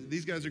 Okay.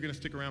 These guys are going to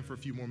stick around for a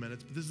few more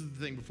minutes, but this is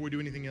the thing. Before we do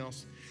anything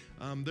else,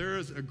 there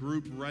is a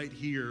group right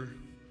here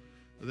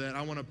that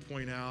I want to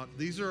point out.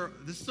 This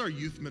is our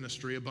youth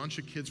ministry, a bunch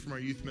of kids from our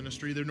youth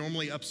ministry. They're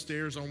normally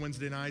upstairs on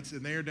Wednesday nights,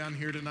 and they are down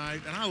here tonight,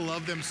 and I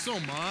love them so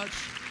much.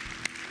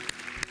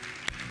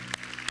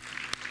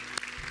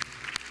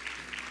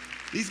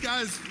 These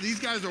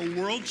guys are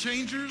world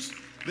changers.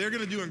 They're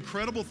going to do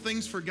incredible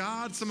things for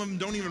God. Some of them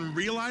don't even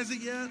realize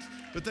it yet,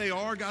 but they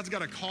are. God's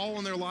got a call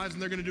on their lives,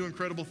 and they're going to do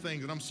incredible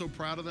things, and I'm so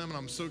proud of them, and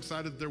I'm so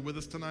excited that they're with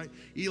us tonight.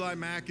 Eli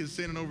Mack is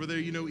standing over there.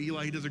 You know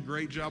Eli. He does a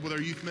great job with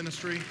our youth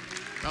ministry.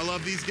 I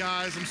love these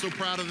guys. I'm so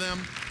proud of them.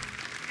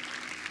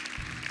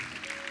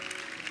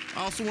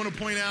 I also want to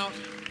point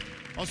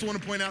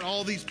out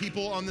all these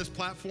people on this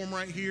platform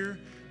right here.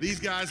 These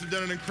guys have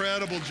done an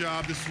incredible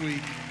job this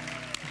week.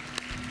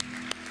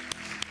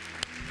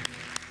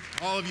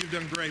 All of you have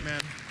done great,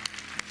 man.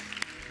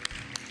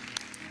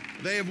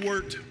 They have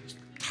worked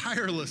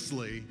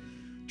tirelessly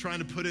trying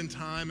to put in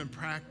time and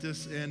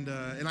practice, and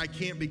I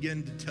can't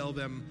begin to tell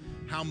them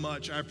how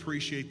much I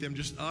appreciate them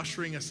just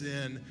ushering us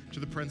in to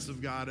the presence of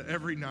God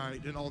every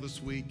night and all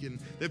this week. And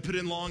they've put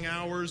in long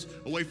hours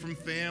away from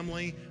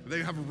family.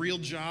 They have real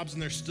jobs,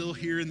 and they're still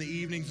here in the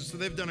evenings. So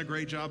they've done a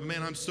great job.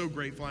 Man, I'm so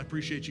grateful. I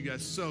appreciate you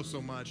guys so,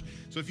 so much.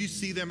 So if you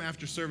see them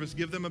after service,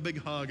 give them a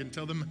big hug and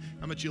tell them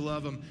how much you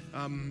love them.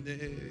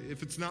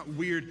 If it's not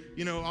weird,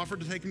 offer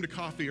to take them to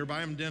coffee or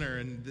buy them dinner.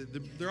 And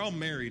they're all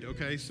married,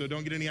 okay? So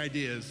don't get any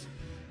ideas.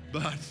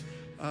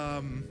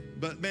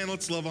 But man,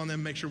 let's love on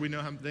them. Make sure they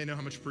know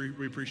how much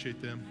we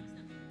appreciate them.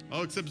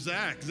 Oh, except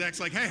Zach. Zach's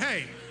like,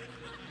 hey,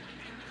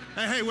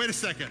 wait a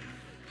second,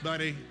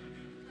 buddy.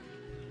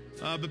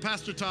 But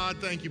Pastor Todd,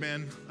 thank you,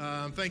 man.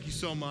 Thank you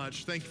so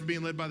much. Thank you for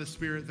being led by the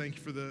Spirit. Thank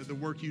you for the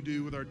work you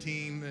do with our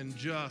team and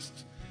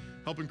just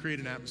helping create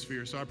an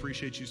atmosphere. So I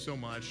appreciate you so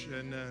much.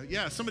 And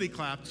somebody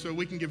clapped, so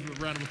we can give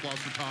a round of applause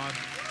for Todd.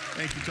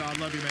 Thank you, Todd.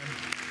 Love you, man.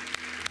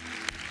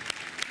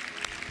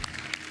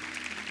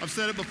 I've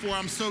said it before.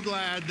 I'm so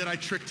glad that I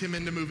tricked him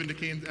into moving to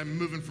Kansas. I'm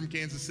moving from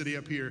Kansas City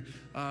up here.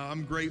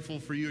 I'm grateful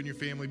for you and your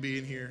family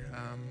being here.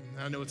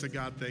 I know it's a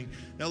God thing.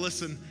 Now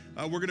listen,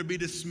 we're going to be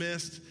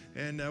dismissed,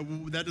 and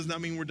that does not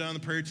mean we're done.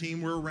 The prayer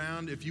team, we're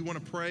around. If you want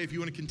to pray, if you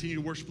want to continue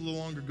to worship a little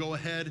longer, go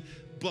ahead.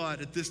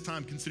 But at this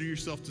time, consider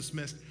yourself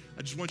dismissed.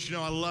 I just want you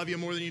to know I love you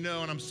more than you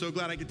know, and I'm so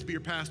glad I get to be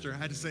your pastor. I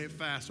had to say it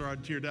fast or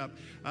I'd teared up.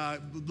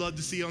 Would love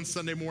to see you on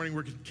Sunday morning.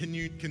 We're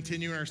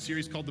continuing our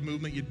series called The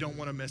Movement. You don't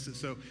want to miss it.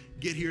 So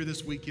get here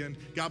this weekend.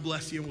 God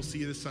bless you, and we'll see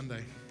you this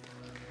Sunday.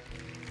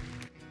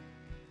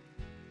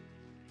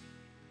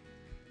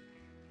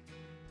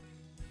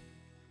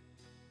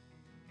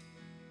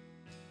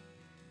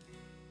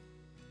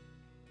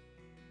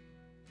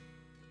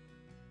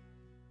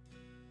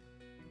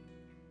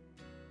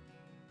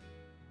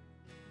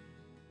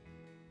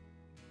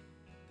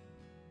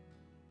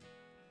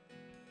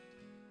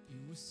 You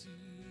were seated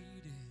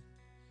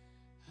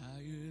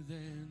higher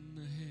than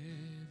the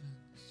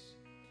heavens,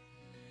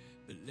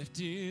 but left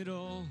it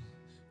all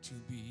to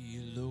be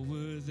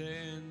lower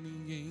than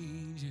the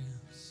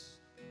angels,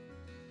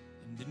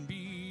 and then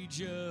be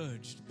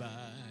judged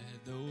by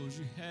those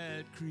you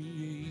had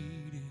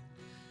created.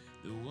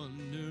 The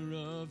wonder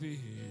of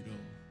it all,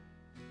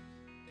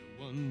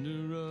 the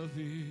wonder of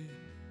it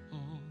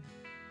all.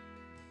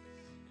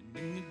 And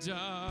in the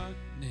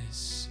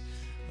darkness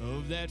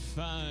of that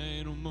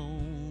final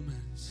moment,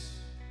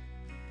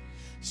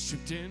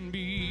 stripped and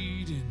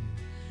beaten,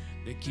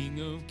 the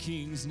King of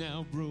Kings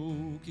now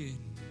broken.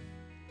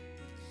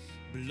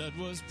 Blood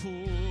was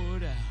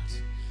poured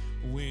out,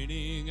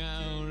 winning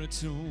our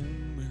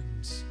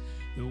atonement.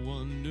 The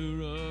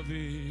wonder of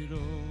it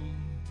all,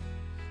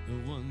 the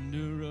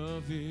wonder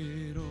of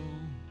it all.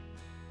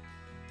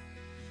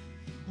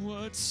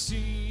 What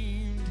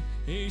seemed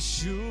a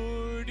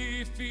sure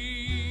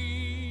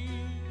defeat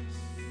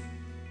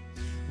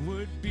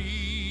would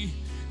be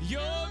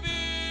your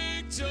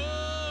victory,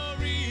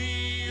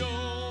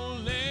 O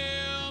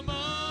Lamb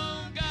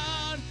of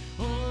God,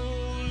 O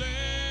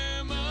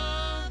Lamb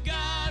of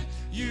God.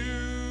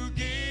 You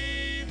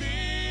gave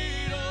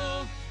it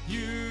all,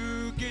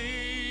 you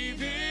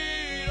gave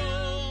it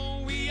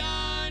all. We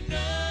are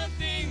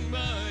nothing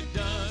but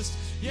dust,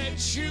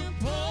 yet you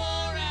pour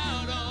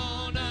out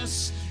on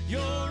us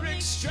your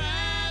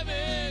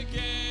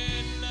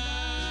extravagant love.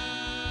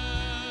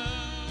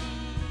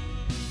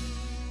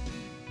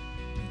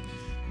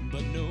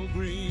 But no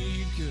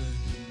grave could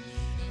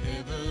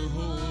ever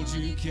hold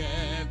you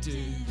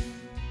captive,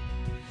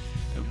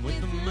 and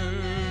with a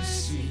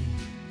mercy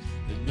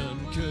that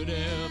none could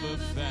ever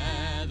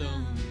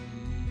fathom,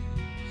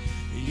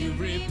 you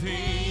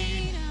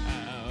repaid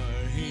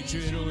our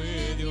hatred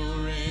with your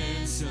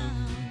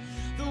ransom.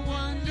 The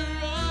wonder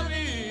of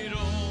it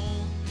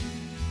all,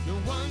 the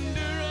wonder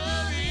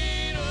of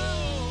it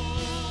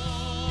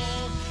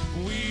all.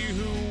 We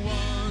who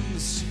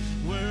once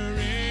were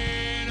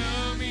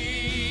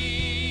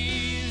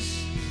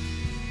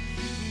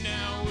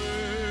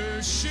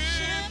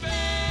worship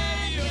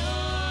at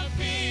your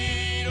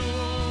feet,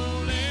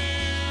 O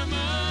Lamb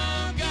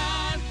of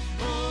God,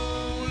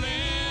 O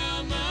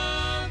Lamb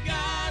of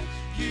God.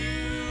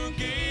 You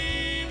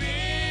gave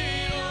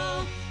it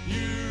all,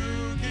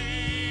 you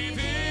gave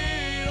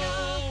it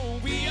all.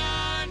 We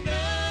are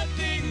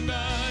nothing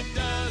but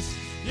dust,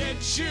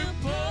 yet you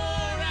pour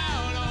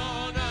out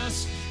on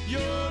us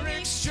your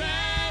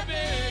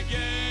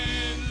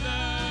extravagant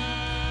love.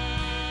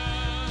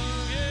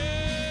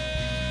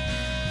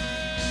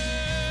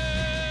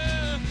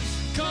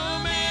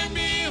 Come and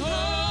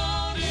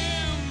behold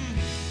him,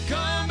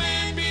 come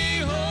and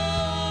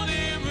behold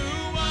him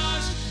who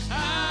washed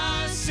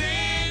our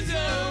sins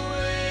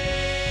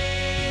away.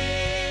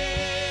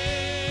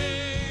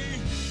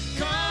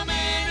 Come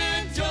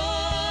and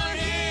adore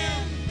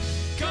him,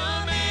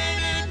 come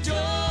and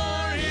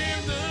adore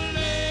him, the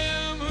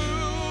Lamb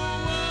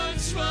who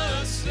once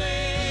was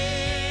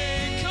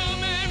slain.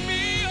 Come and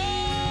behold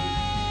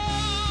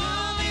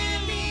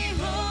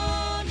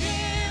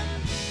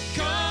him,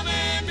 come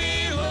and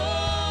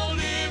behold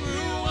him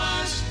who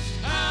washed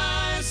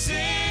our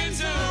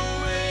sins away.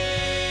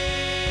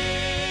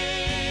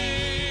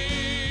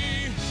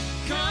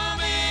 Come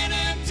and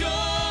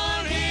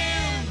adore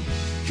him,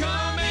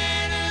 come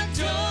and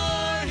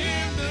adore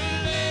him, the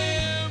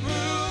Lamb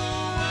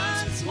who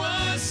once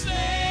was slain.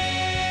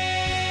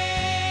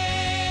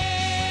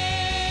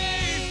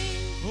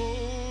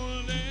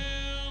 O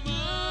Lamb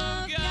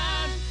of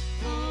God,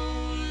 O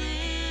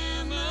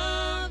Lamb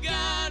of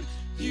God,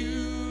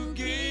 you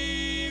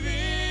gave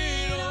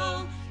it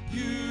all,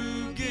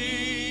 you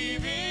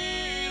gave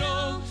it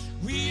all.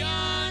 We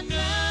are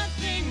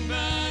nothing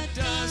but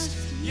dust,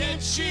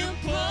 yet you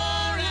pour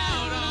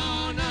out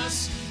on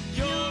us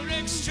your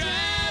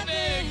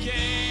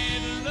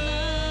extravagant love.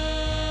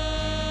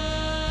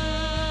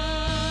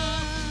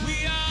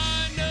 We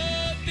are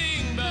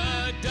nothing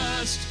but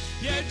dust,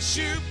 yet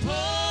you pour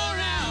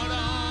out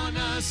on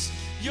us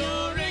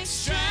your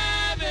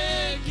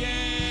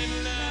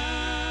extravagant love.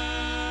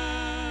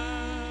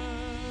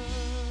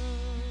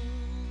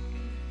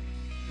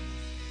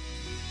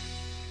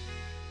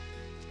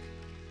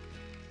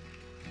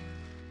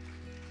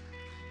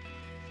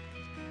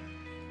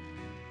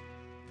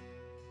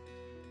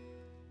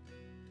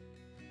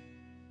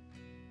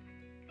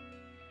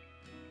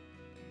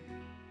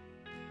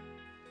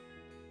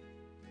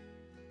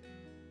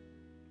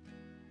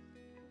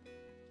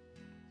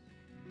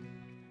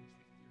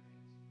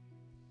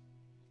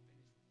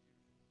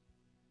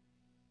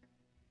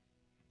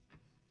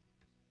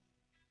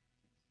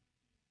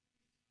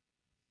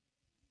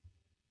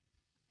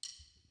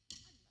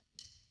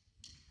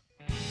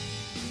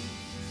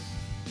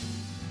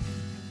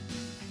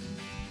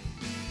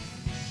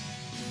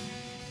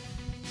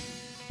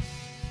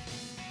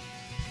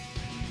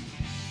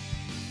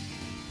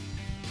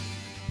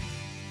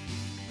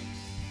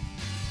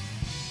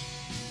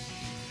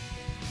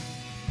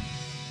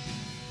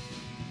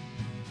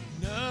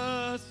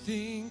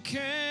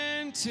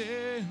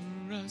 tear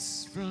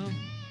us from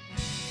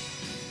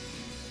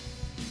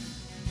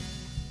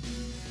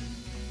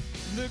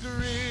the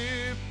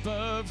grip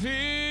of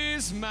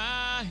his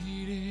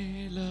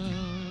mighty love.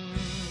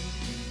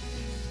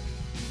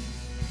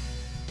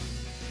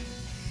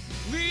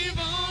 We've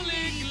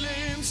only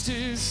glimpsed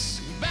his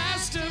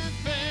vast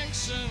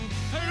affection,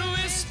 heard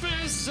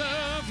whispers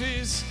of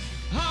his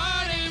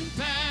heart and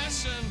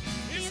passion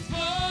is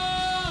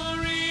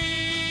pouring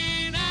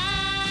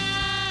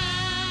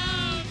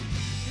out.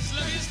 His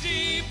love is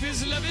deep,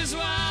 his love is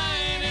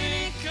wide,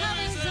 and it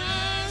covers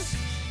us.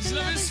 His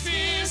love is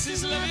fierce,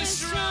 his love is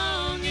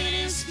strong, and it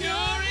is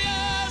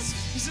furious.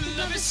 His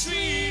love is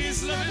sweet,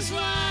 his love is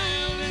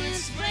wild, and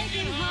it's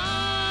breaking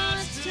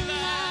hearts to life.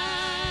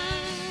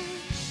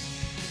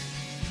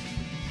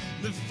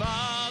 The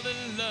Father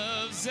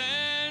loves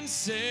and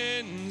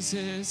sends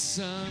his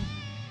Son.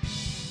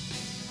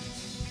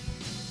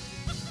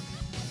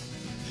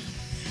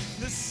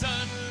 The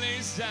Son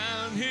lays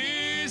down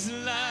his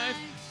life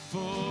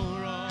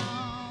for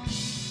all.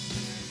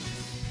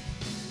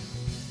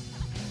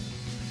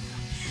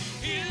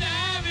 He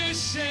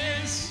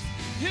lavishes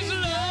his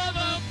love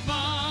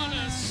upon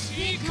us.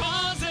 He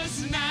calls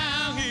us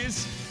now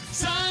his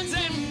sons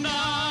and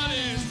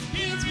daughters.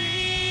 He's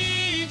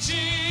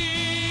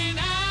reaching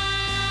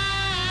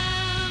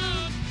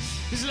out.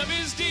 His love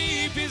is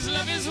deep, his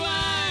love is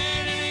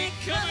wide, and it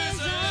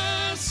covers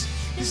us.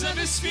 His love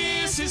is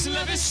fierce, his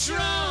love is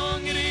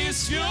strong, and it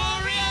is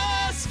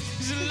furious.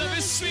 His love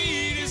is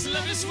sweet, his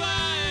love is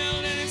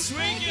wild, and it's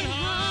waking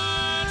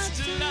hearts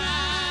to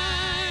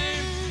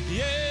life.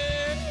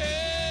 Yeah,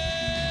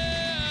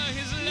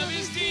 his love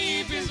is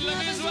deep, his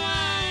love is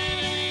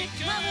wide, and it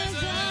covers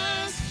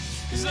us.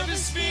 His love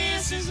is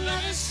fierce, his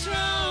love is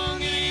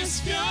strong, and it is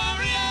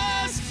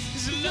furious.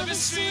 His love is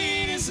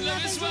sweet, his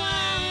love is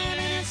wild,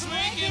 and it's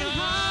waking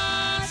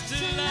hearts to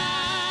life.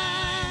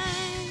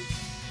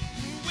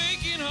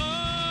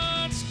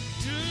 Hearts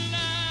to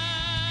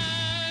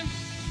life.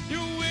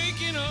 You're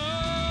waking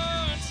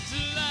hearts to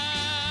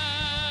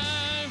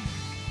life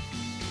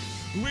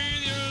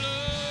with your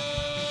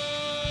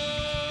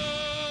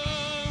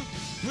love,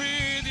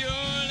 with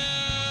your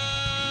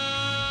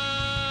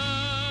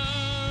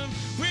love,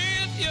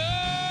 with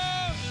your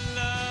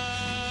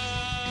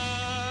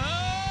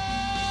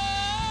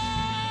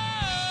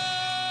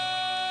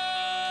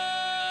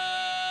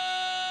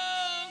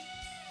love.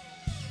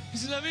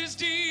 His love is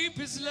deep,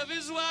 his love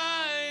is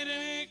wide,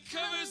 and it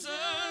covers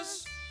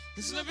us.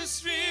 His love is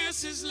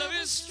fierce, his love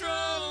is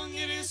strong,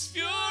 it is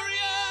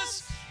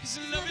furious. His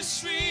love is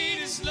sweet,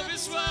 his love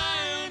is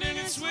wild, and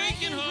it's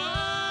waking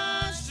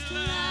hearts to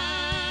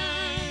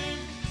life.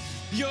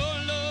 Your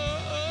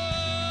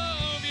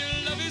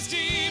love is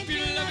deep,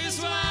 your love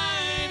is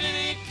wide, and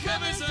it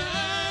covers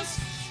us.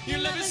 Your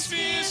love is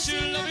fierce,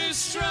 your love is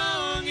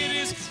strong, it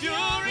is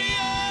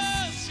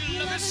furious.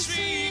 Your love is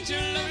sweet,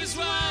 your love is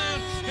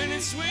wild, and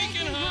it's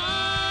waking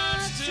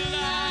hearts to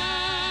life.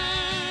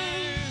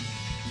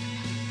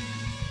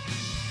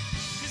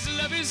 His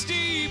love is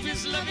deep,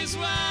 his love is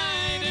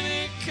wide, and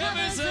it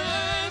covers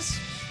us.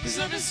 His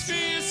love is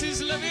fierce,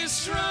 his love is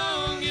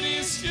strong, it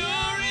is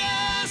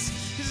furious.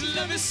 His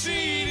love is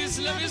sweet, his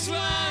love is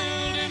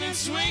wild, and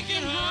it's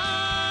waking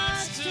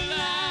hearts to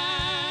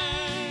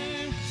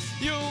life.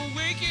 You're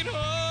waking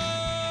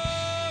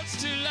hearts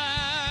to life.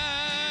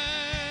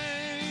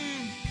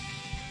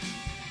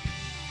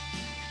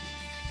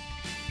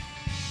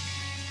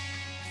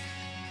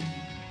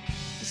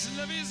 His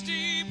love is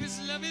deep, his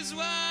love is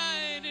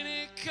wide, and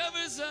it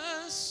covers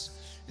us.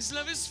 His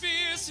love is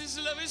fierce, his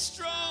love is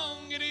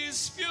strong, it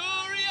is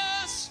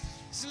furious.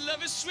 His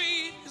love is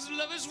sweet, his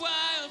love is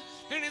wild,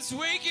 and it's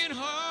waking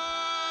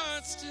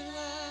hearts to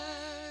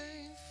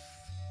life.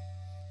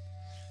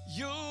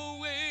 You're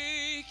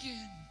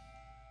waking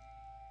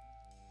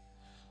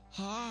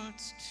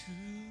hearts to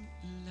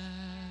life.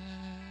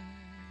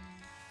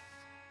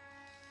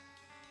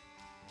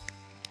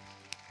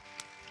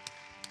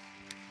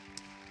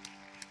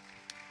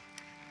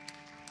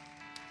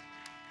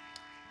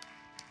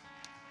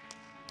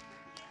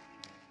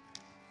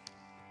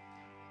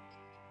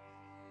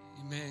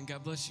 Amen.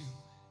 God bless you.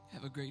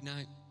 Have a great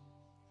night.